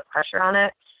put a lot of pressure on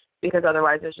it, because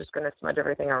otherwise it's just going to smudge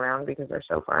everything around because they're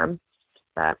so firm.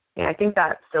 But yeah, I think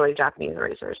that silly Japanese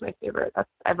eraser is my favorite. I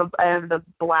have the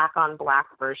black on black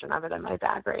version of it in my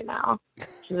bag right now, which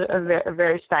is a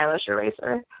very stylish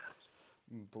eraser.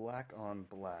 Black on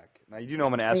black. Now, you do know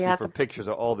I'm going to ask you for pictures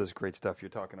of all this great stuff you're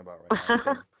talking about right now,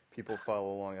 so people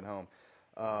follow along at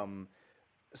home.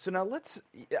 So now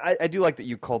I do like that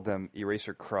you called them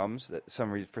eraser crumbs. That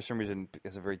for some reason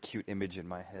is a very cute image in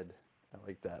my head. I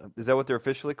like that. Is that what they're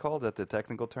officially called? Is that the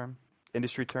technical term?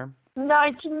 Industry term? No,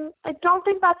 I don't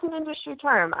think that's an industry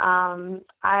term.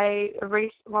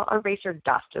 Eraser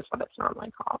dust is what it's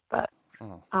normally called, but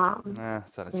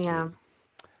it's not as yeah.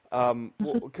 cute.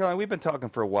 Well, Caroline, we've been talking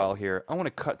for a while here. I want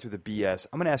to cut through the BS.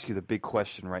 I'm going to ask you the big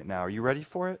question right now. Are you ready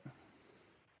for it?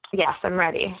 Yes, I'm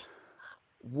ready.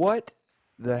 What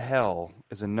the hell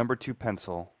is a number 2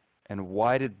 pencil, and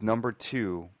why did number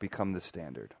 2 become the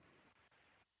standard?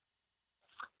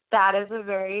 That is a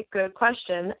very good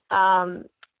question.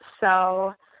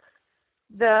 So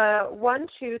the 1,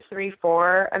 2, 3,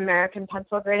 4 American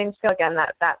pencil grading scale, again,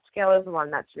 that scale is the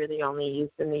one that's really only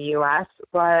used in the U.S.,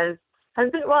 it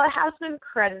has been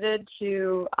credited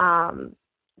to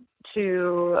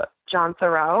John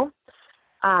Thoreau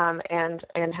and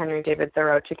Henry David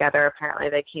Thoreau together. Apparently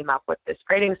they came up with this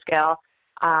grading scale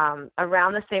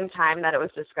around the same time that it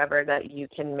was discovered that you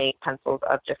can make pencils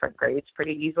of different grades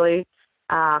pretty easily.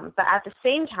 But at the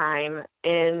same time,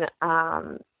 in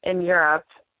Europe,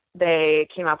 they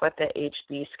came up with the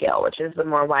HB scale, which is the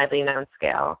more widely known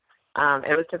scale.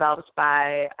 It was developed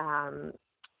by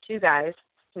 2 guys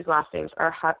whose last names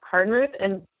are Hardmuth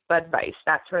and Budweiss.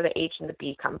 That's where the H and the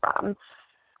B come from.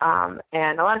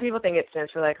 And a lot of people think it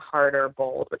stands for like hard or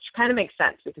bold, which kind of makes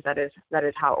sense because that is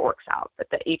how it works out. But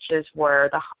the H's were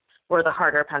the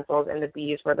harder pencils and the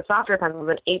B's were the softer pencils,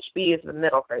 and HB is the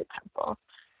middle grade pencil.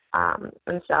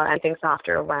 And so anything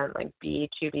softer went like B,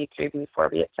 2B, 3B,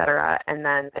 4B, etc. And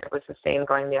then it was the same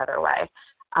going the other way.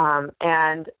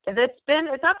 And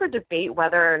it's up for debate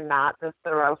whether or not the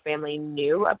Thoreau family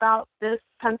knew about this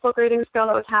pencil grading scale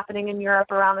that was happening in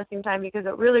Europe around the same time, because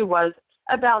it really was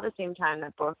about the same time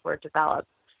that both were developed.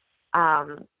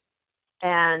 And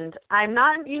I'm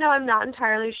not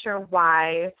entirely sure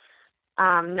why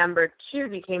number 2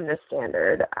 became the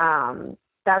standard.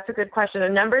 That's a good question.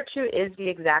 And number 2 is the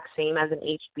exact same as an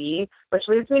HB, which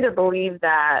leads me to believe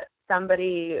that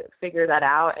somebody figured that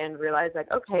out and realized,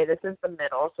 like, okay, this is the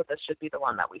middle, so this should be the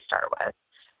one that we start with.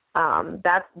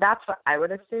 That's what I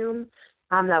would assume.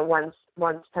 That once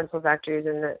pencil factories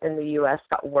in the U.S.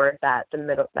 got word that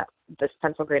that this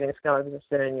pencil grading scale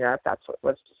existed in Europe, that's what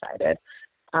was decided.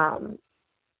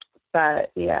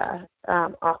 But yeah,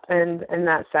 and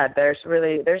that said, there's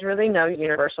really no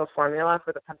universal formula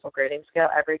for the pencil grading scale.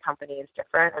 Every company is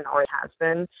different and always has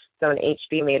been. So an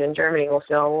HB made in Germany will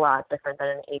feel a lot different than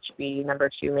an HB number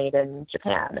 2 made in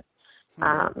Japan.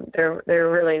 They're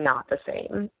really not the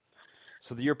same.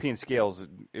 So the European scale is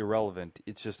irrelevant.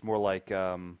 It's just more like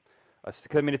it's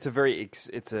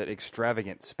an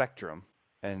extravagant spectrum.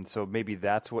 And so maybe is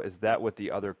that what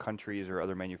the other countries or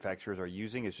other manufacturers are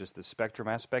using, is just the spectrum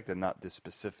aspect and not the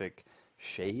specific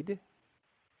shade?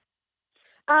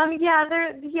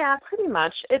 Yeah, pretty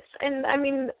much.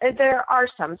 There are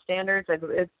some standards.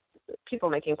 People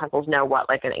making pencils know what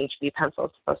like an HB pencil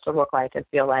is supposed to look like and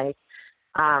feel like.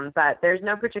 But there's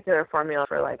no particular formula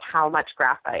for like how much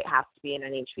graphite has to be in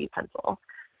an HB pencil.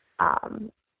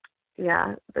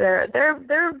 Yeah,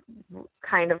 they're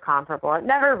kind of comparable. It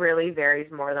never really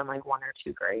varies more than like 1 or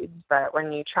 2 grades, but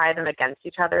when you try them against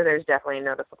each other, there's definitely a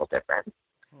noticeable difference.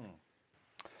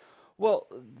 Well,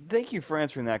 thank you for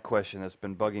answering that question. That's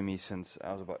been bugging me since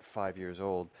I was about 5 years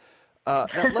old.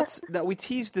 Now we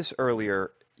teased this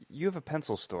earlier. You have a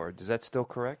pencil store. Is that still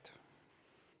correct?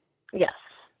 Yes.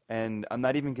 And I'm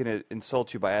not even going to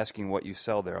insult you by asking what you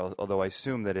sell there, although I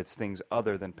assume that it's things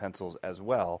other than pencils as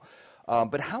well.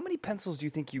 But how many pencils do you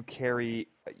think you carry,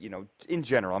 in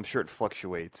general? I'm sure it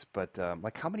fluctuates, but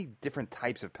like how many different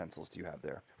types of pencils do you have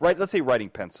there? Right, let's say writing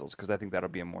pencils, because I think that'll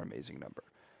be a more amazing number.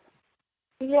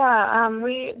 Yeah,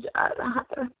 we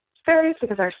varies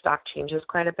because our stock changes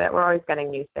quite a bit. We're always getting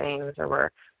new things,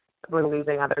 or we're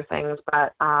losing other things,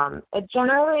 but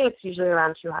generally it's usually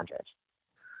around 200.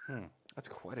 That's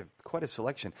quite a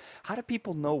selection. How do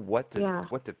people know what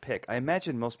to pick? I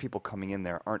imagine most people coming in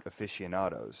there aren't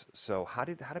aficionados. So how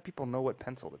do people know what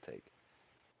pencil to take?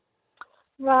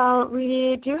 Well,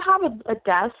 we do have a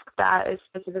desk that is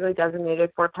specifically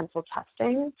designated for pencil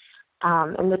testing.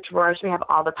 In the drawers, we have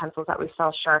all the pencils that we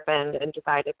sell sharpened and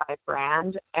divided by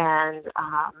brand. And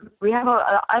we have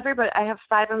I have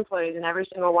 5 employees, and every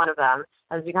single one of them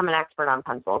has become an expert on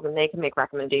pencils, and they can make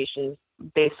recommendations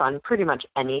based on pretty much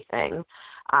anything.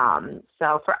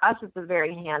 So for us, it's a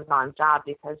very hands-on job,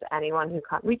 because anyone who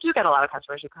comes, we do get a lot of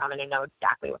customers who come in and know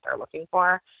exactly what they're looking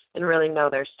for and really know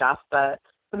their stuff. But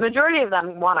the majority of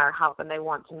them want our help, and they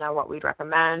want to know what we'd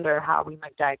recommend or how we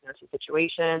might diagnose a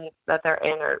situation that they're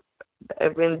in,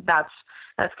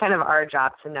 that's kind of our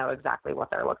job, to know exactly what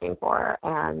they're looking for.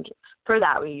 And for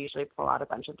that, we usually pull out a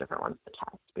bunch of different ones to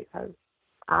test, because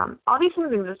All these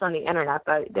things exist on the internet,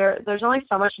 but there's only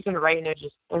so much you can write in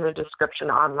a description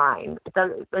online.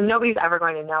 Nobody's ever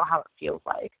going to know how it feels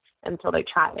like until they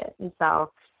try it. And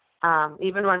so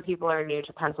even when people are new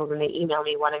to pencils and they email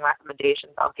me wanting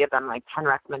recommendations, I'll give them like 10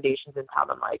 recommendations and tell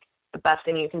them like the best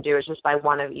thing you can do is just buy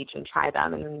one of each and try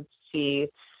them and see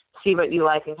what you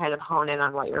like and kind of hone in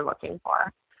on what you're looking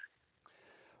for.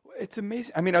 It's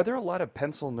amazing. I mean, are there a lot of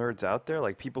pencil nerds out there,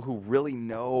 like people who really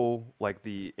know like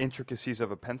the intricacies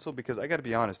of a pencil? Because I got to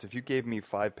be honest, if you gave me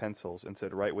 5 pencils and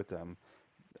said write with them,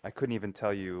 I couldn't even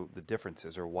tell you the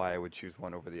differences or why I would choose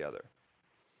one over the other.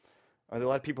 Are there a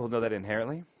lot of people who know that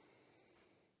inherently?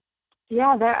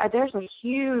 Yeah, there's a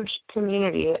huge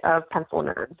community of pencil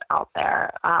nerds out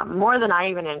there, more than I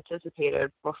even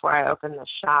anticipated before I opened the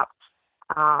shop.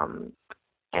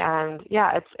 And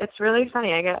yeah, it's really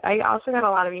funny. I also get a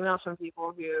lot of emails from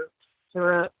people who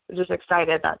are just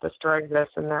excited that the store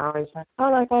exists, and they're always like,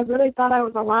 oh, like I really thought I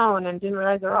was alone and didn't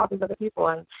realize there were all these other people.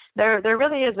 And there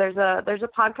really is. There's a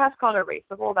podcast called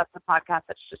Erasable. That's a podcast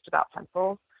that's just about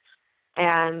pencils.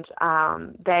 And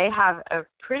they have a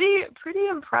pretty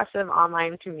impressive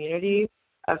online community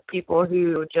of people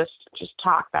who just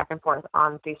talk back and forth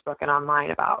on Facebook and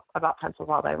online about pencils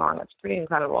all day long. It's pretty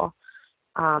incredible.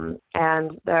 And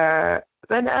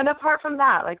apart from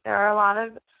that, like there are a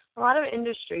lot of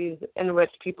industries in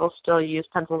which people still use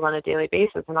pencils on a daily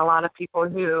basis, and a lot of people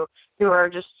who are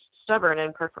just stubborn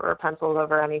and prefer pencils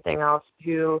over anything else,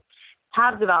 who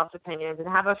have developed opinions and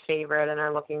have a favorite and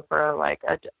are looking for like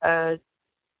a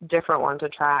different one to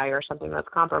try, or something that's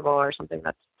comparable, or something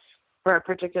that's for a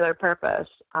particular purpose.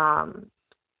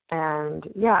 And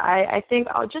yeah, I think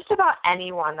just about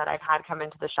anyone that I've had come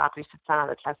into the shop who sits down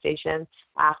at the test station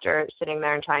after sitting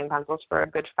there and trying pencils for a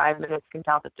good 5 minutes can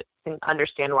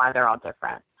understand why they're all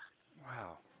different.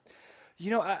 Wow.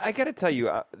 You know, I got to tell you,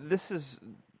 this is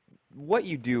what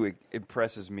you do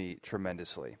impresses me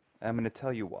tremendously. I'm going to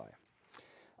tell you why.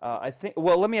 I think.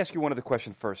 Well, let me ask you one other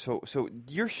question first. So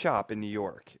your shop in New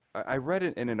York, I read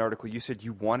it in an article. You said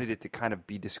you wanted it to kind of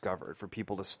be discovered, for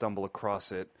people to stumble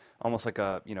across it, almost like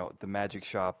the magic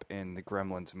shop in the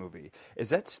Gremlins movie. Is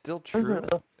that still true?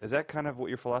 Mm-hmm. Is that kind of what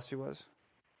your philosophy was?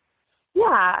 Yeah,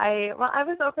 I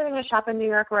was opening a shop in New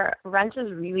York where rent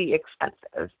is really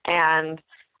expensive, and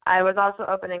I was also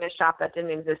opening a shop that didn't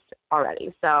exist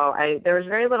already. So there was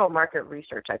very little market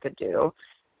research I could do.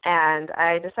 And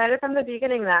I decided from the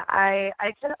beginning that I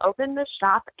could open this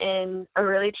shop in a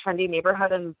really trendy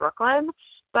neighborhood in Brooklyn,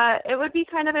 but it would be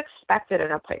kind of expected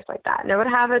in a place like that. And it would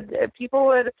have people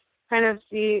would kind of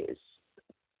see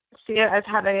it as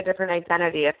having a different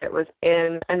identity if it was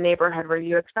in a neighborhood where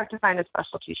you expect to find a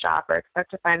specialty shop, or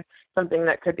expect to find something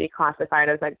that could be classified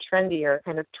as like trendy or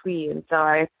kind of twee. And so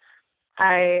I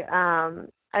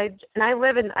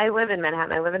live in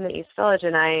Manhattan. I live in the East Village,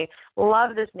 and I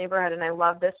love this neighborhood, and I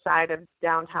love this side of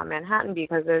downtown Manhattan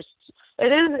because it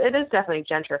is definitely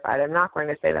gentrified. I'm not going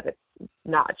to say that it's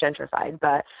not gentrified,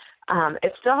 but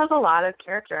it still has a lot of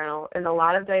character and a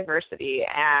lot of diversity,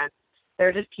 and there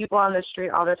are just people on the street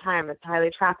all the time. It's highly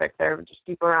trafficked. There are just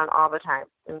people around all the time,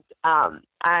 and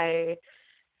I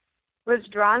was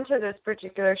drawn to this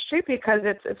particular street because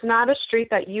it's not a street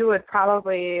that you would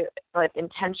probably like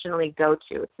intentionally go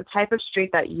to. It's the type of street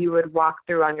that you would walk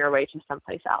through on your way to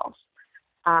someplace else.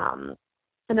 And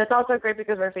it's also great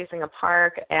because we're facing a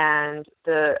park, and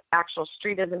the actual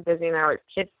street isn't busy. There are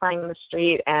kids playing in the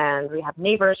street, and we have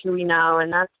neighbors who we know,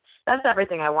 and that's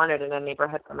everything I wanted in a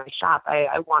neighborhood for my shop.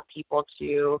 I want people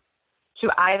to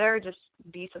either just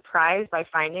be surprised by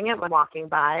finding it when walking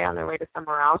by on their way to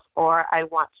somewhere else, or I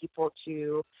want people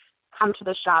to come to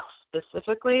the shop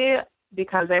specifically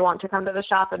because they want to come to the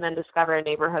shop and then discover a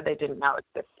neighborhood they didn't know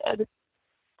existed.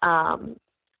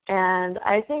 And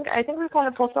I think we kind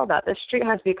of fulfilled that. The street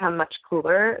has become much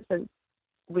cooler since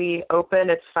we opened.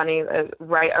 It's funny,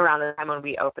 right around the time when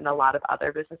we opened, a lot of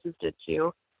other businesses did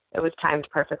too. It was timed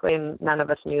perfectly, and none of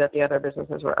us knew that the other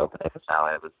businesses were opening, so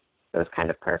it was kind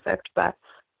of perfect. But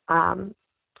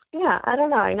yeah, I don't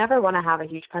know. I never want to have a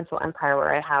huge pencil empire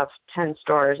where I have 10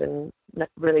 stores in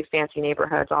really fancy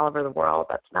neighborhoods all over the world.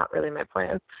 That's not really my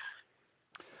plan.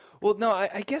 Well, no,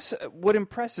 I guess what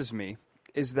impresses me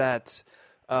is that,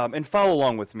 and follow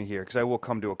along with me here because I will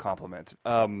come to a compliment.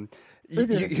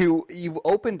 You've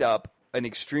opened up an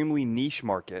extremely niche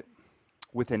market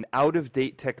with an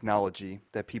out-of-date technology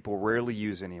that people rarely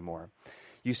use anymore.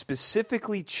 You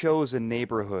specifically chose a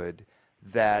neighborhood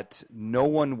that no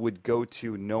one would go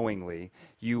to knowingly.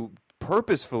 You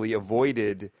purposefully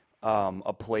avoided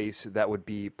a place that would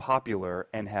be popular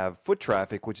and have foot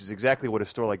traffic, which is exactly what a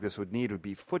store like this would need, would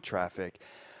be foot traffic.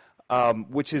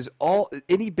 which is all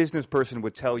any business person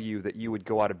would tell you that you would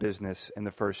go out of business in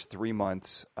the first 3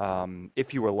 months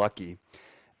if you were lucky.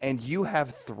 And you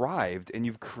have thrived, and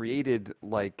you've created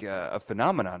like a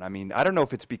phenomenon. I mean, I don't know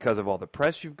if it's because of all the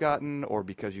press you've gotten, or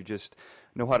because you just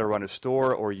know how to run a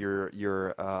store, or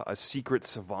you're a secret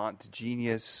savant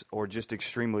genius, or just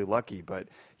extremely lucky. But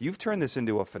you've turned this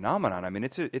into a phenomenon. I mean,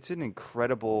 it's an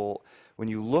incredible, when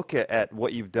you look at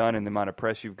what you've done and the amount of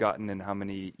press you've gotten, and how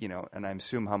many, and I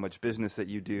assume how much business that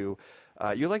you do.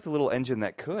 You're like the little engine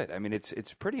that could. I mean,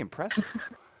 it's pretty impressive.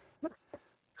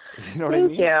 You know what I mean?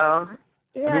 Thank you.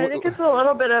 Yeah, I think it's a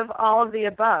little bit of all of the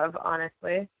above,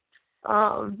 honestly.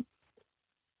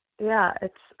 Yeah,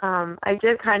 it's, I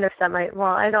did kind of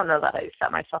I don't know that I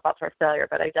set myself up for failure,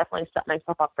 but I definitely set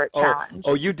myself up for a challenge.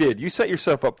 Oh, you did. You set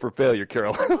yourself up for failure,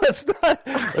 Carol. let's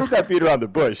not beat around the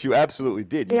bush. You absolutely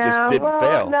did. You just didn't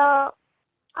fail. No,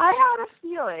 I had a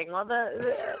feeling. Well,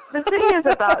 the thing is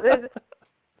about this,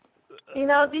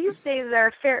 these days there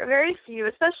are very few,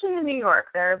 especially in New York,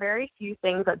 there are very few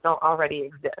things that don't already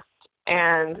exist.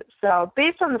 And so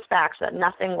based on the facts that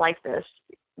nothing like this,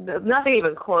 nothing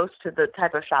even close to the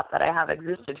type of shop that I have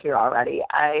existed here already,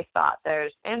 I thought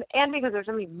and because there's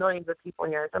so many millions of people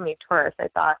here, so many tourists, I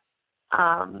thought,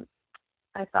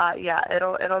 yeah,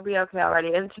 it'll be okay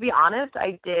already. And to be honest,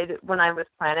 I did, when I was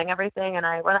planning everything, and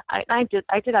I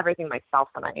did everything myself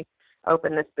when I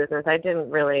opened this business. I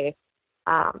didn't really,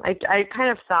 I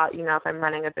kind of thought, if I'm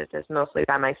running a business mostly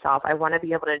by myself, I want to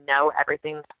be able to know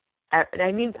everything. I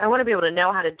want to be able to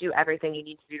know how to do everything you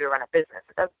need to do to run a business.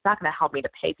 That's not going to help me to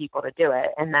pay people to do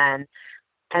it and then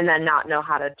not know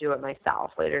how to do it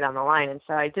myself later down the line. And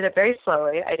so I did it very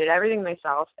slowly. I did everything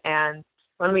myself. And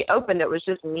when we opened, it was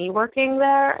just me working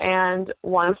there and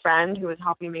one friend who was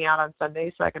helping me out on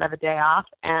Sundays so I could have a day off.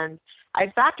 And I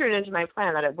factored into my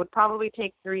plan that it would probably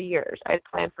take 3 years. I had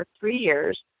planned for 3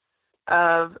 years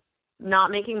of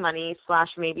not making money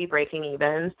 / maybe breaking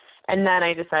even. And then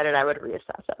I decided I would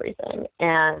reassess everything.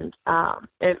 And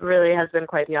it really has been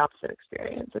quite the opposite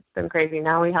experience. It's been crazy.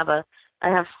 Now I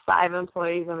have 5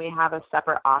 employees, and we have a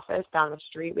separate office down the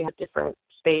street. We have different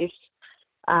space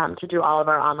to do all of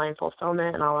our online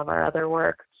fulfillment and all of our other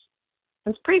work.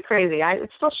 It's pretty crazy.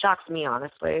 It still shocks me,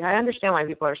 honestly. I understand why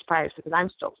people are surprised, because I'm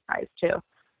still surprised too.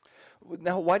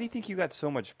 Now, why do you think you got so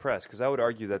much press? Because I would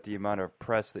argue that the amount of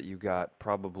press that you got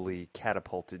probably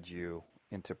catapulted you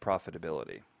into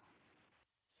profitability.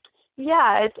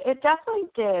 Yeah, it definitely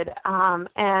did.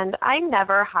 And I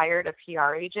never hired a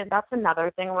PR agent. That's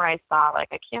another thing where I thought,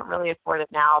 I can't really afford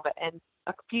it now, but in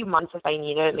a few months, if I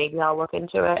need it, maybe I'll look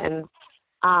into it. And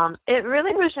it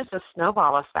really was just a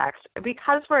snowball effect,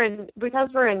 because we're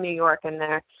in New York, and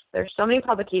there's so many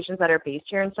publications that are based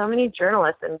here, and so many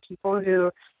journalists and people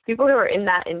who are in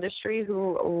that industry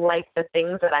who like the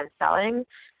things that I'm selling.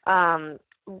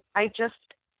 I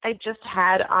just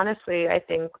had, honestly, I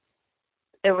think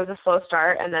it was a slow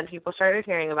start, and then people started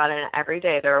hearing about it, and every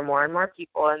day there were more and more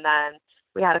people. And then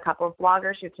we had a couple of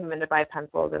bloggers who came in to buy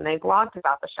pencils, and they blogged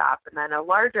about the shop, and then a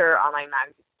larger online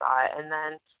magazine saw it, and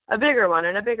then a bigger one,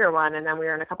 and then we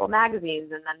were in a couple of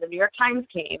magazines, and then the New York Times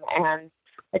came, and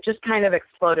it just kind of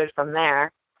exploded from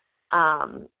there.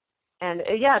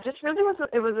 It just really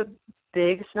was a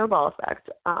big snowball effect.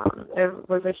 It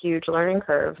was a huge learning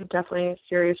curve, definitely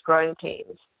serious growing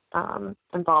pains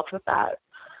involved with that.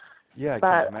 Yeah, I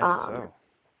can imagine so.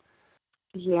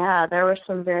 Yeah, there were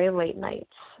some very late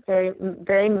nights, very,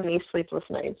 very many sleepless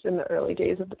nights in the early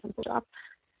days of the pencil shop,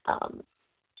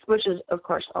 which is, of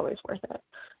course, always worth it.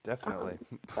 Definitely.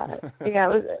 But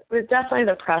yeah, it was definitely,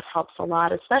 the press helps a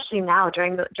lot, especially now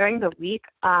during the week.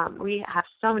 We have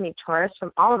so many tourists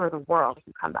from all over the world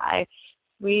who come by.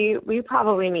 We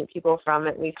probably meet people from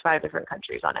at least 5 different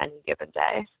countries on any given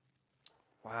day.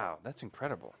 Wow, that's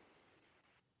incredible.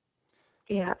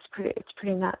 Yeah, it's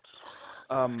pretty nuts.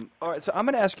 All right, so I'm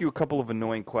going to ask you a couple of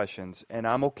annoying questions, and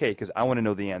I'm okay because I want to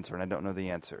know the answer, and I don't know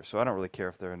the answer, so I don't really care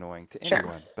if they're annoying to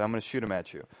anyone, but I'm going to shoot them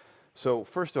at you. So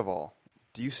first of all,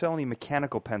 do you sell any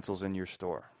mechanical pencils in your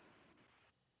store?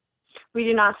 We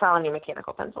do not sell any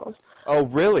mechanical pencils. Oh,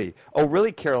 really? Oh,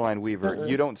 really, Caroline Weaver? Mm-mm.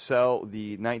 You don't sell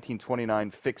the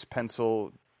 1929 fixed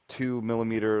pencil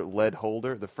 2-millimeter lead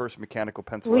holder, the first mechanical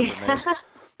pencil ever made?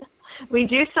 We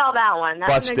do sell that one.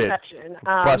 That's Busted. an exception.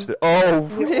 Busted. Oh,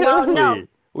 really? Well, no,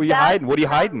 What are you hiding? What are you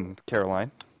hiding,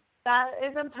 Caroline? That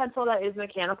is a pencil that is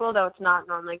mechanical, though it's not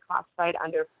normally classified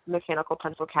under mechanical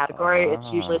pencil category. It's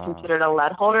usually considered a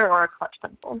lead holder or a clutch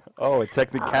pencil. Oh, a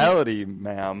technicality,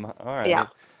 ma'am. All right. Yeah.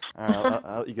 All right,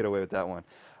 I'll let you get away with that one.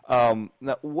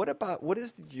 Now, what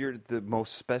is the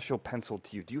most special pencil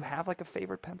to you? Do you have like a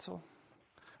favorite pencil?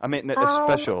 I mean, a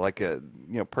special, like a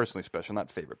personally special,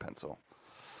 not favorite pencil.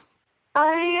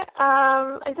 I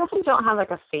definitely don't have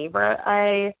like a favorite.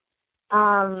 I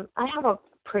have a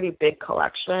pretty big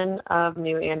collection of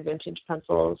new and vintage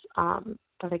pencils that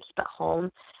I keep at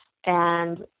home,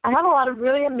 and I have a lot of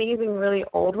really amazing, really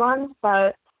old ones.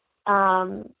 But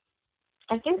I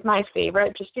think my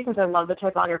favorite, just because I love the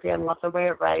typography, I love the way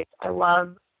it writes,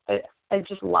 I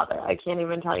just love it. I can't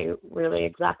even tell you really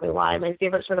exactly why. My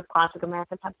favorite sort of classic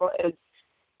American pencil is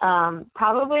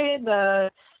probably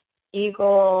the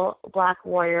Eagle Black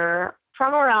Warrior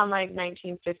from around like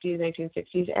 1950s,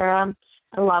 1960s era.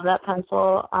 I love that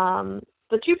pencil.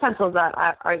 The two pencils that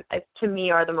are to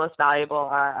me are the most valuable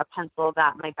are a pencil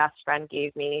that my best friend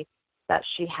gave me that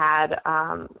she had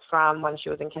from when she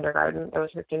was in kindergarten. It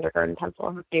was her kindergarten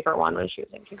pencil, her favorite one when she was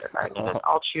in kindergarten. And it's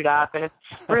all chewed up and it's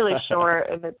really short.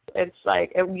 And it's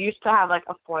like, it used to have like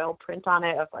a foil print on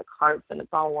it of like hearts and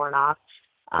it's all worn off.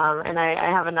 And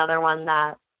I have another one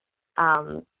that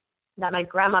my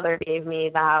grandmother gave me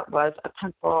that was a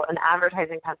pencil, an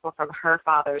advertising pencil from her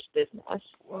father's business.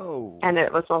 Whoa! And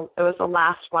it was the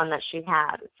last one that she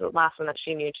had. It's the last one that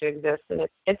she knew to exist, and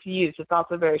it's used. It's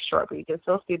also very short, but you can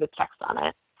still see the text on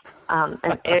it. And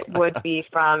it's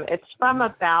from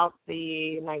about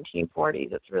the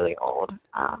 1940s. It's really old.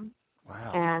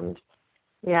 Wow! And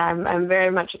yeah, I'm very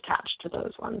much attached to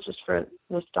those ones just for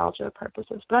nostalgia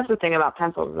purposes. But that's the thing about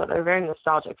pencils, is that they're very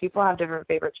nostalgic. People have different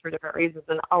favorites for different reasons,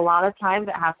 and a lot of times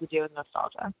it has to do with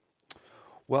nostalgia.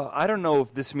 Well, I don't know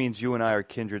if this means you and I are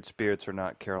kindred spirits or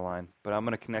not, Caroline, but I'm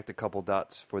going to connect a couple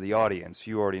dots for the audience.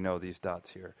 You already know these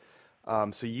dots here.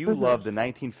 So you love the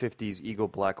 1950s Eagle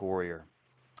Black Warrior.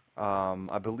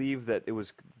 I believe that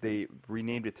they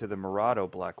renamed it to the Murado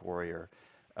Black Warrior.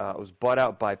 It was bought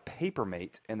out by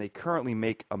Papermate, and they currently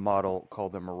make a model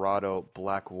called the Murado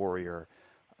Black Warrior,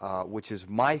 which is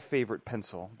my favorite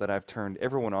pencil that I've turned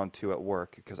everyone on to at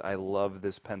work because I love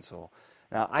this pencil.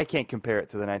 Now, I can't compare it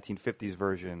to the 1950s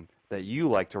version that you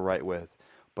like to write with,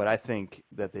 but I think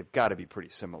that they've got to be pretty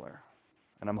similar.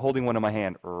 And I'm holding one in my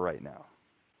hand right now.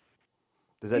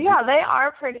 They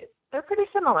are pretty. They're pretty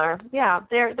similar. Yeah,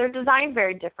 they're designed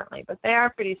very differently, but they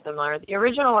are pretty similar. The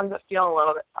original ones that feel a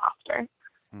little bit softer.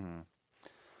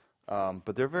 Mm-hmm.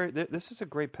 But this is a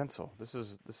great pencil.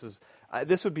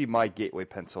 This would be my gateway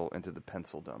pencil into the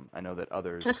pencildom. I know that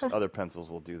other pencils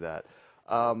will do that.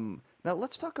 Now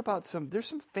let's talk about there's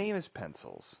some famous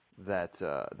pencils that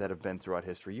have been throughout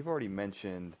history. You've already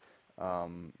mentioned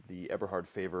the Eberhard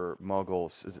Faber Mogul.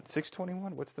 Is it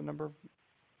 621? What's the number?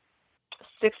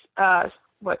 The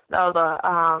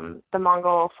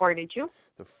Mongol 482.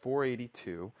 The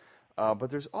 482.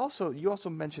 But you also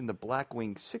mentioned the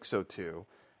Blackwing 602,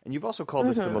 and you've also called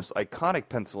this the most iconic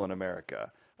pencil in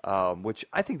America, which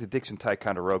I think the Dixon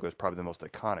Ticonderoga is probably the most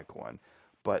iconic one.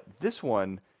 But this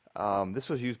one, this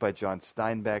was used by John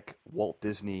Steinbeck, Walt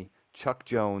Disney, Chuck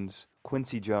Jones,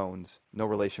 Quincy Jones, no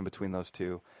relation between those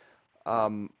two.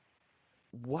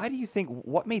 Why do you think,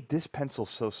 what made this pencil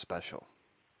so special?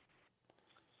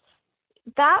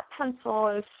 That pencil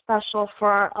is special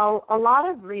for a lot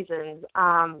of reasons.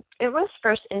 It was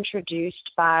first introduced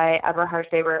by Eberhard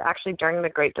Faber actually during the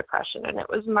Great Depression, and it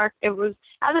was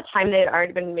at the time they had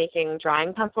already been making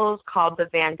drawing pencils called the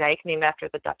Van Dyke, named after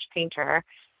the Dutch painter,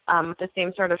 with the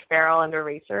same sort of ferrule and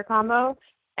eraser combo.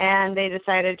 And they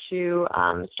decided to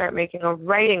start making a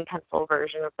writing pencil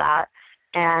version of that.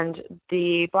 And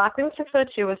the Blackwing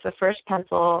 602 was the first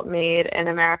pencil made in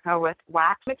America with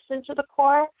wax mixed into the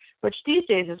core, which these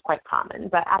days is quite common.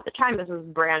 But at the time, this was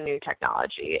brand new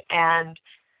technology. And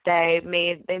they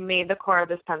made the core of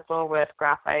this pencil with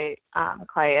graphite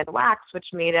clay and wax,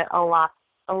 which made it a lot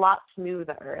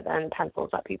smoother than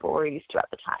pencils that people were used to at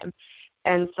the time.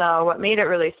 And so what made it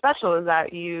really special is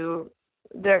that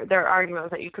their argument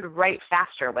was that you could write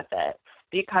faster with it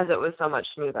because it was so much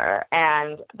smoother.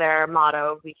 And their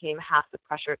motto became half the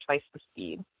pressure, twice the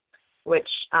speed, which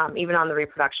even on the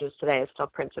reproductions today is still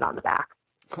printed on the back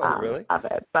really? Of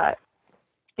it. But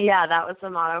yeah, that was the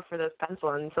motto for this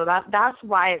pencil. And so that's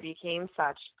why it became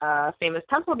such a famous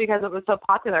pencil, because it was so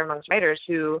popular amongst writers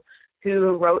who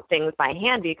wrote things by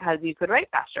hand because you could write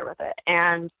faster with it.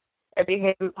 And it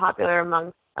became popular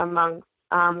among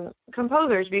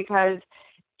composers because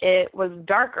it was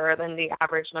darker than the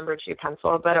average number 2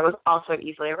 pencil, but it was also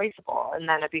easily erasable. And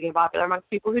then it became popular amongst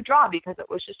people who draw because it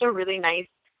was just a really nice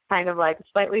kind of like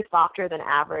slightly softer than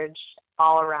average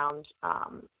all-around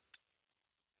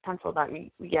pencil that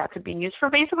could be used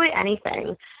for basically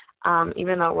anything,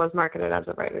 even though it was marketed as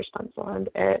a writer's pencil.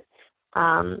 And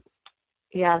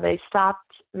they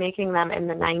stopped making them in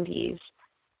the 90s.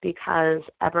 because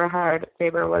Eberhard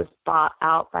Faber was bought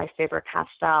out by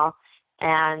Faber-Castell,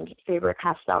 and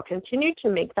Faber-Castell continued to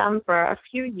make them for a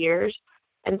few years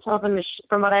until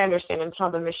from what I understand,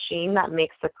 until the machine that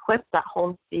makes the clip that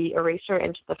holds the eraser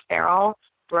into the ferrule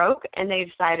broke, and they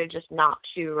decided just not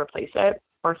to replace it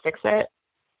or fix it.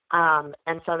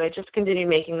 And so they just continued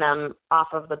making them off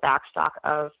of the backstock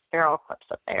of ferrule clips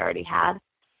that they already had.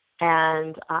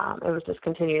 And it was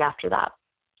discontinued after that.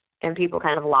 And people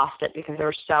kind of lost it because there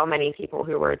were so many people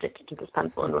who were addicted to this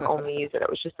pencil and would only use it. It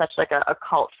was just such like a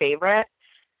cult favorite.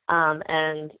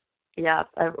 And yeah,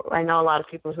 I know a lot of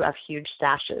people who have huge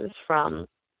stashes from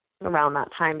around that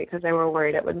time because they were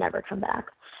worried it would never come back.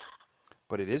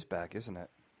 But it is back, isn't it?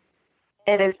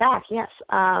 It is back, yes.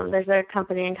 There's a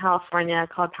company in California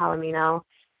called Palomino,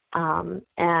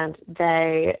 and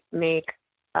they make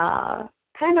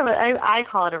kind of I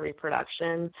call it a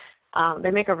reproduction.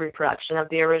 They make a reproduction of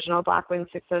the original Blackwing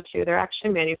 602. They're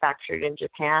actually manufactured in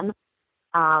Japan.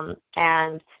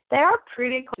 And they are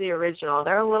pretty close to the original.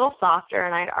 They're a little softer,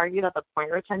 and I'd argue that the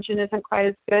point retention isn't quite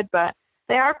as good, but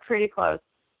they are pretty close.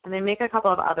 And they make a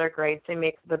couple of other grades. They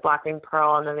make the Blackwing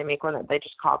Pearl, and then they make one that they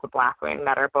just call the Blackwing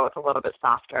that are both a little bit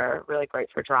softer, really great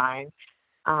for drawing.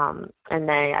 And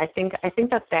I think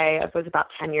that it was about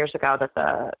 10 years ago that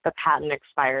the patent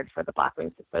expired for the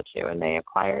Blackwing 602, and they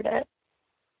acquired it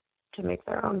to make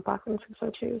their own Blackwing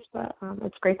 602s. But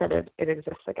it's great that it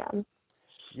exists again.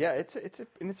 Yeah, it's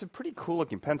a pretty cool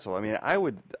looking pencil. I mean, I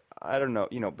don't know,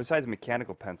 besides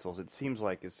mechanical pencils, it seems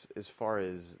like as far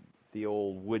as the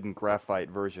old wooden graphite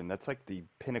version, that's like the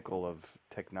pinnacle of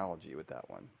technology with that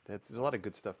one. There's a lot of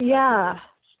good stuff. Yeah.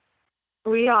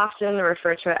 We often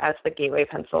refer to it as the gateway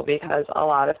pencil because a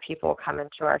lot of people come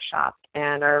into our shop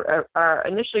and are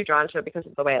initially drawn to it because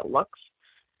of the way it looks.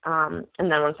 And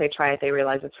then once they try it, they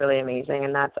realize it's really amazing.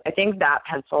 And I think that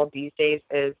pencil these days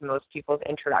is most people's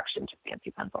introduction to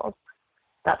fancy pencils.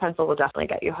 That pencil will definitely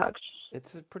get you hooked.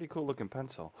 It's a pretty cool looking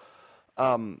pencil.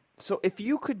 So if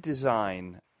you could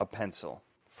design a pencil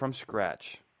from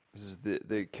scratch, this is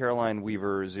the Caroline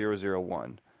Weaver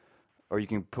 001, or you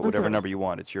can put whatever number you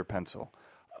want. It's your pencil.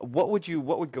 What would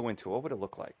go into it? What would it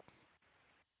look like?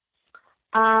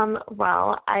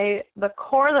 Well, the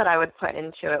core that I would put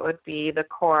into it would be the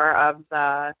core of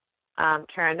the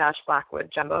Caran d'Ache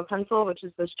Blackwood Jumbo Pencil, which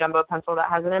is this jumbo pencil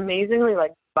that has an amazingly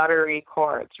buttery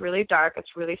core. It's really dark.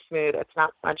 It's really smooth. It's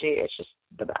not smudgy. It's just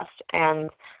the best.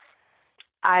 And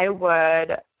I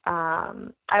would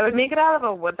make it out of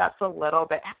a wood that's a little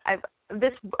bit.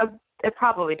 It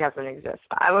probably doesn't exist,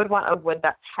 but I would want a wood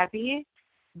that's heavy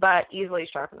but easily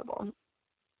sharpenable.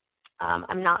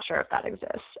 I'm not sure if that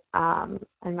exists. I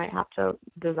might have to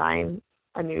design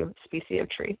a new species of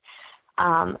tree.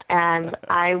 And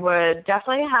I would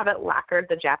definitely have it lacquered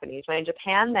the Japanese way. In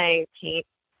Japan, they paint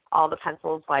all the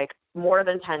pencils more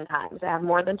than 10 times. They have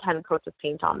more than 10 coats of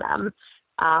paint on them,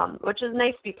 which is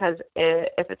nice because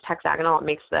if it's hexagonal, it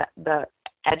makes the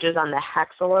edges on the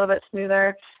hex a little bit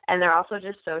smoother. And they're also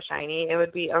just so shiny. It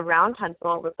would be a round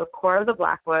pencil with the core of the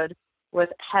blackwood, with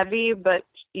heavy but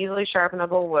easily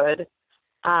sharpenable wood,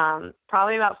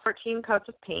 probably about 14 coats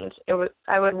of paint.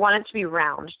 I would want it to be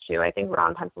round too. I think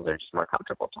round pencils are just more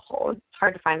comfortable to hold. It's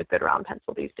hard to find a good round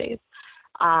pencil these days.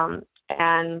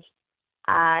 And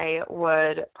I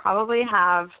would probably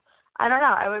I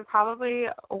would probably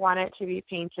want it to be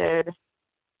painted.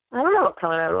 I don't know what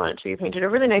color I would want it to be painted. A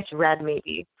really nice red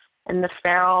maybe. And the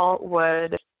ferrule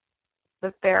would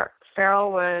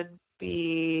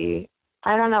be,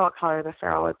 I don't know what color the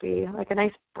ferrule would be. A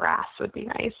nice brass would be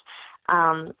nice.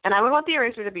 And I would want the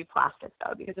eraser to be plastic,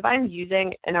 though, because if I'm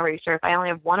using an eraser, if I only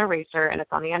have one eraser and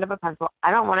it's on the end of a pencil,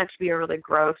 I don't want it to be a really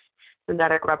gross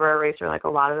synthetic rubber eraser like a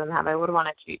lot of them have. I would want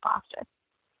it to be plastic.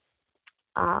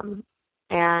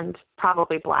 And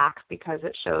probably black because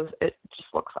it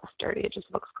just looks less dirty. It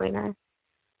just looks cleaner.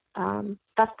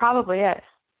 That's probably it.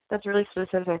 That's really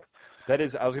specific. That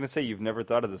is, I was going to say, you've never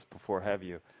thought of this before, have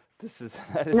you?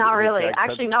 That is not really.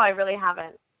 Actually, no, I really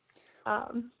haven't.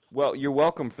 Well, you're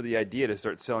welcome for the idea to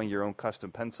start selling your own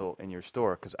custom pencil in your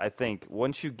store, because I think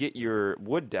once you get your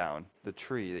wood down, the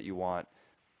tree that you want,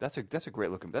 that's a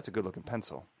good looking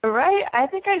pencil. Right. I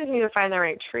think I just need to find the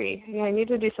right tree. Yeah, I need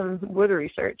to do some wood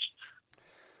research.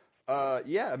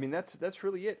 Yeah, I mean that's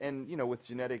really it. And with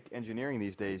genetic engineering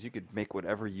these days, you could make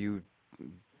whatever you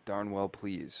darn well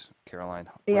please, Caroline.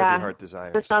 Whatever your heart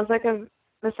desires. This sounds like a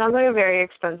very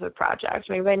expensive project.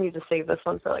 Maybe I need to save this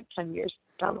one for 10 years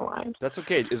down the line. That's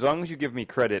okay. As long as you give me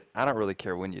credit, I don't really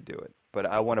care when you do it. But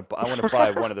I want to buy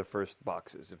one of the first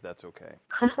boxes, if that's okay.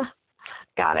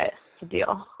 Got it. It's a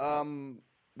deal.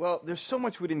 Well, there's so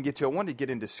much we didn't get to. I wanted to get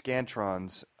into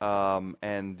scantrons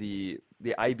and the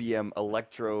the IBM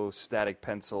electrostatic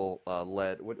pencil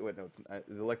lead. The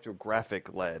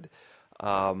electrographic lead.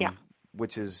 Yeah.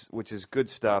 Which is good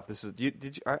stuff. This is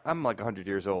I'm like 100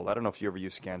 years old. I don't know if you ever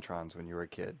used Scantrons when you were a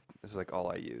kid. This is like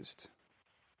all I used.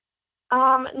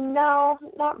 No,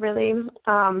 not really.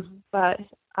 But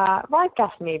well, I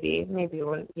guess maybe when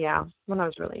I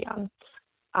was really young.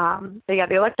 But yeah,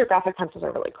 the electrographic pencils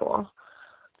are really cool.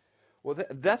 Well,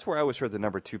 that's where I always heard the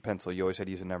number 2 pencil. You always had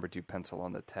to use a number 2 pencil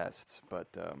on the tests, but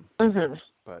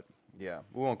yeah,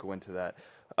 we won't go into that.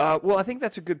 Well, I think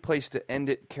that's a good place to end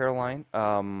it, Caroline.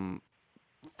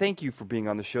 Thank you for being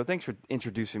on the show. Thanks for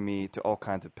introducing me to all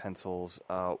kinds of pencils.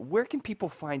 Where can people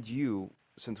find you,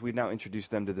 since we've now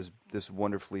introduced them to this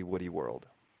wonderfully woody world?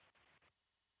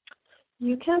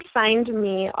 You can find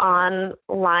me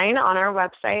online on our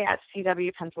website at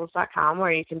cwpencils.com,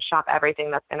 where you can shop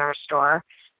everything that's in our store.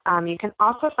 You can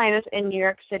also find us in New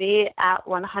York City at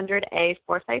 100A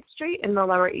Forsyth Street in the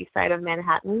Lower East Side of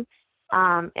Manhattan.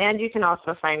 And you can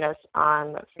also find us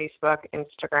on Facebook,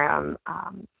 Instagram,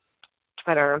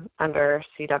 Twitter under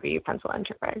CW Pencil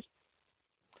Enterprise.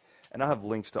 And I'll have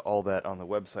links to all that on the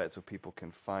website so people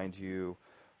can find you.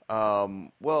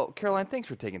 Well, Caroline, thanks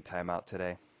for taking time out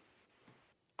today.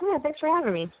 Yeah, thanks for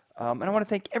having me. And I want to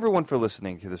thank everyone for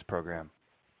listening to this program.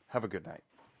 Have a good night.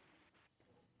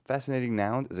 Fascinating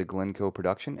Nouns is a Glencoe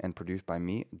production and produced by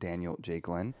me, Daniel J.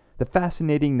 Glenn. The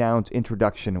Fascinating Nouns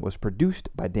introduction was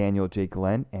produced by Daniel J.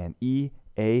 Glenn and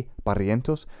E.A.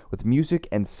 Barrientos, with music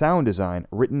and sound design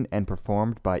written and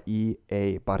performed by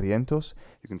E.A. Barrientos.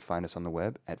 You can find us on the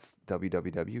web at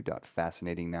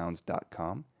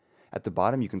www.fascinatingnouns.com. At the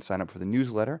bottom, you can sign up for the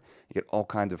newsletter. You get all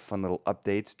kinds of fun little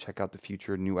updates. Check out the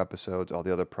future new episodes, all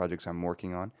the other projects I'm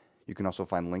working on. You can also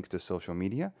find links to social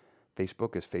media.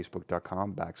 Facebook is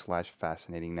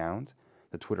facebook.com/fascinatingnouns.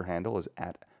 The Twitter handle is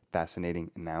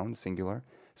 @fascinatingnouns, singular.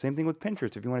 Same thing with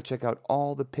Pinterest. If you want to check out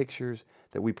all the pictures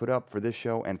that we put up for this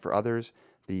show and for others,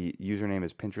 the username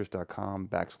is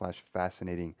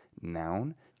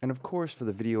pinterest.com/fascinatingnoun. And of course, for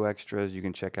the video extras, you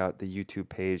can check out the YouTube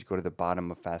page. Go to the bottom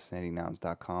of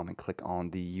fascinatingnouns.com and click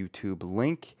on the YouTube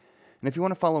link. And if you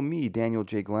want to follow me, Daniel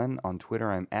J. Glenn, on Twitter,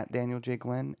 I'm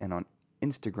 @DanielJGlenn, and on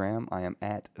Instagram, I am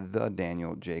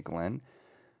 @TheDanielJGlenn.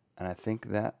 And I think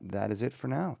that is it for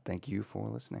now. Thank you for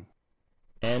listening.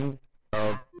 End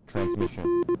of transmission.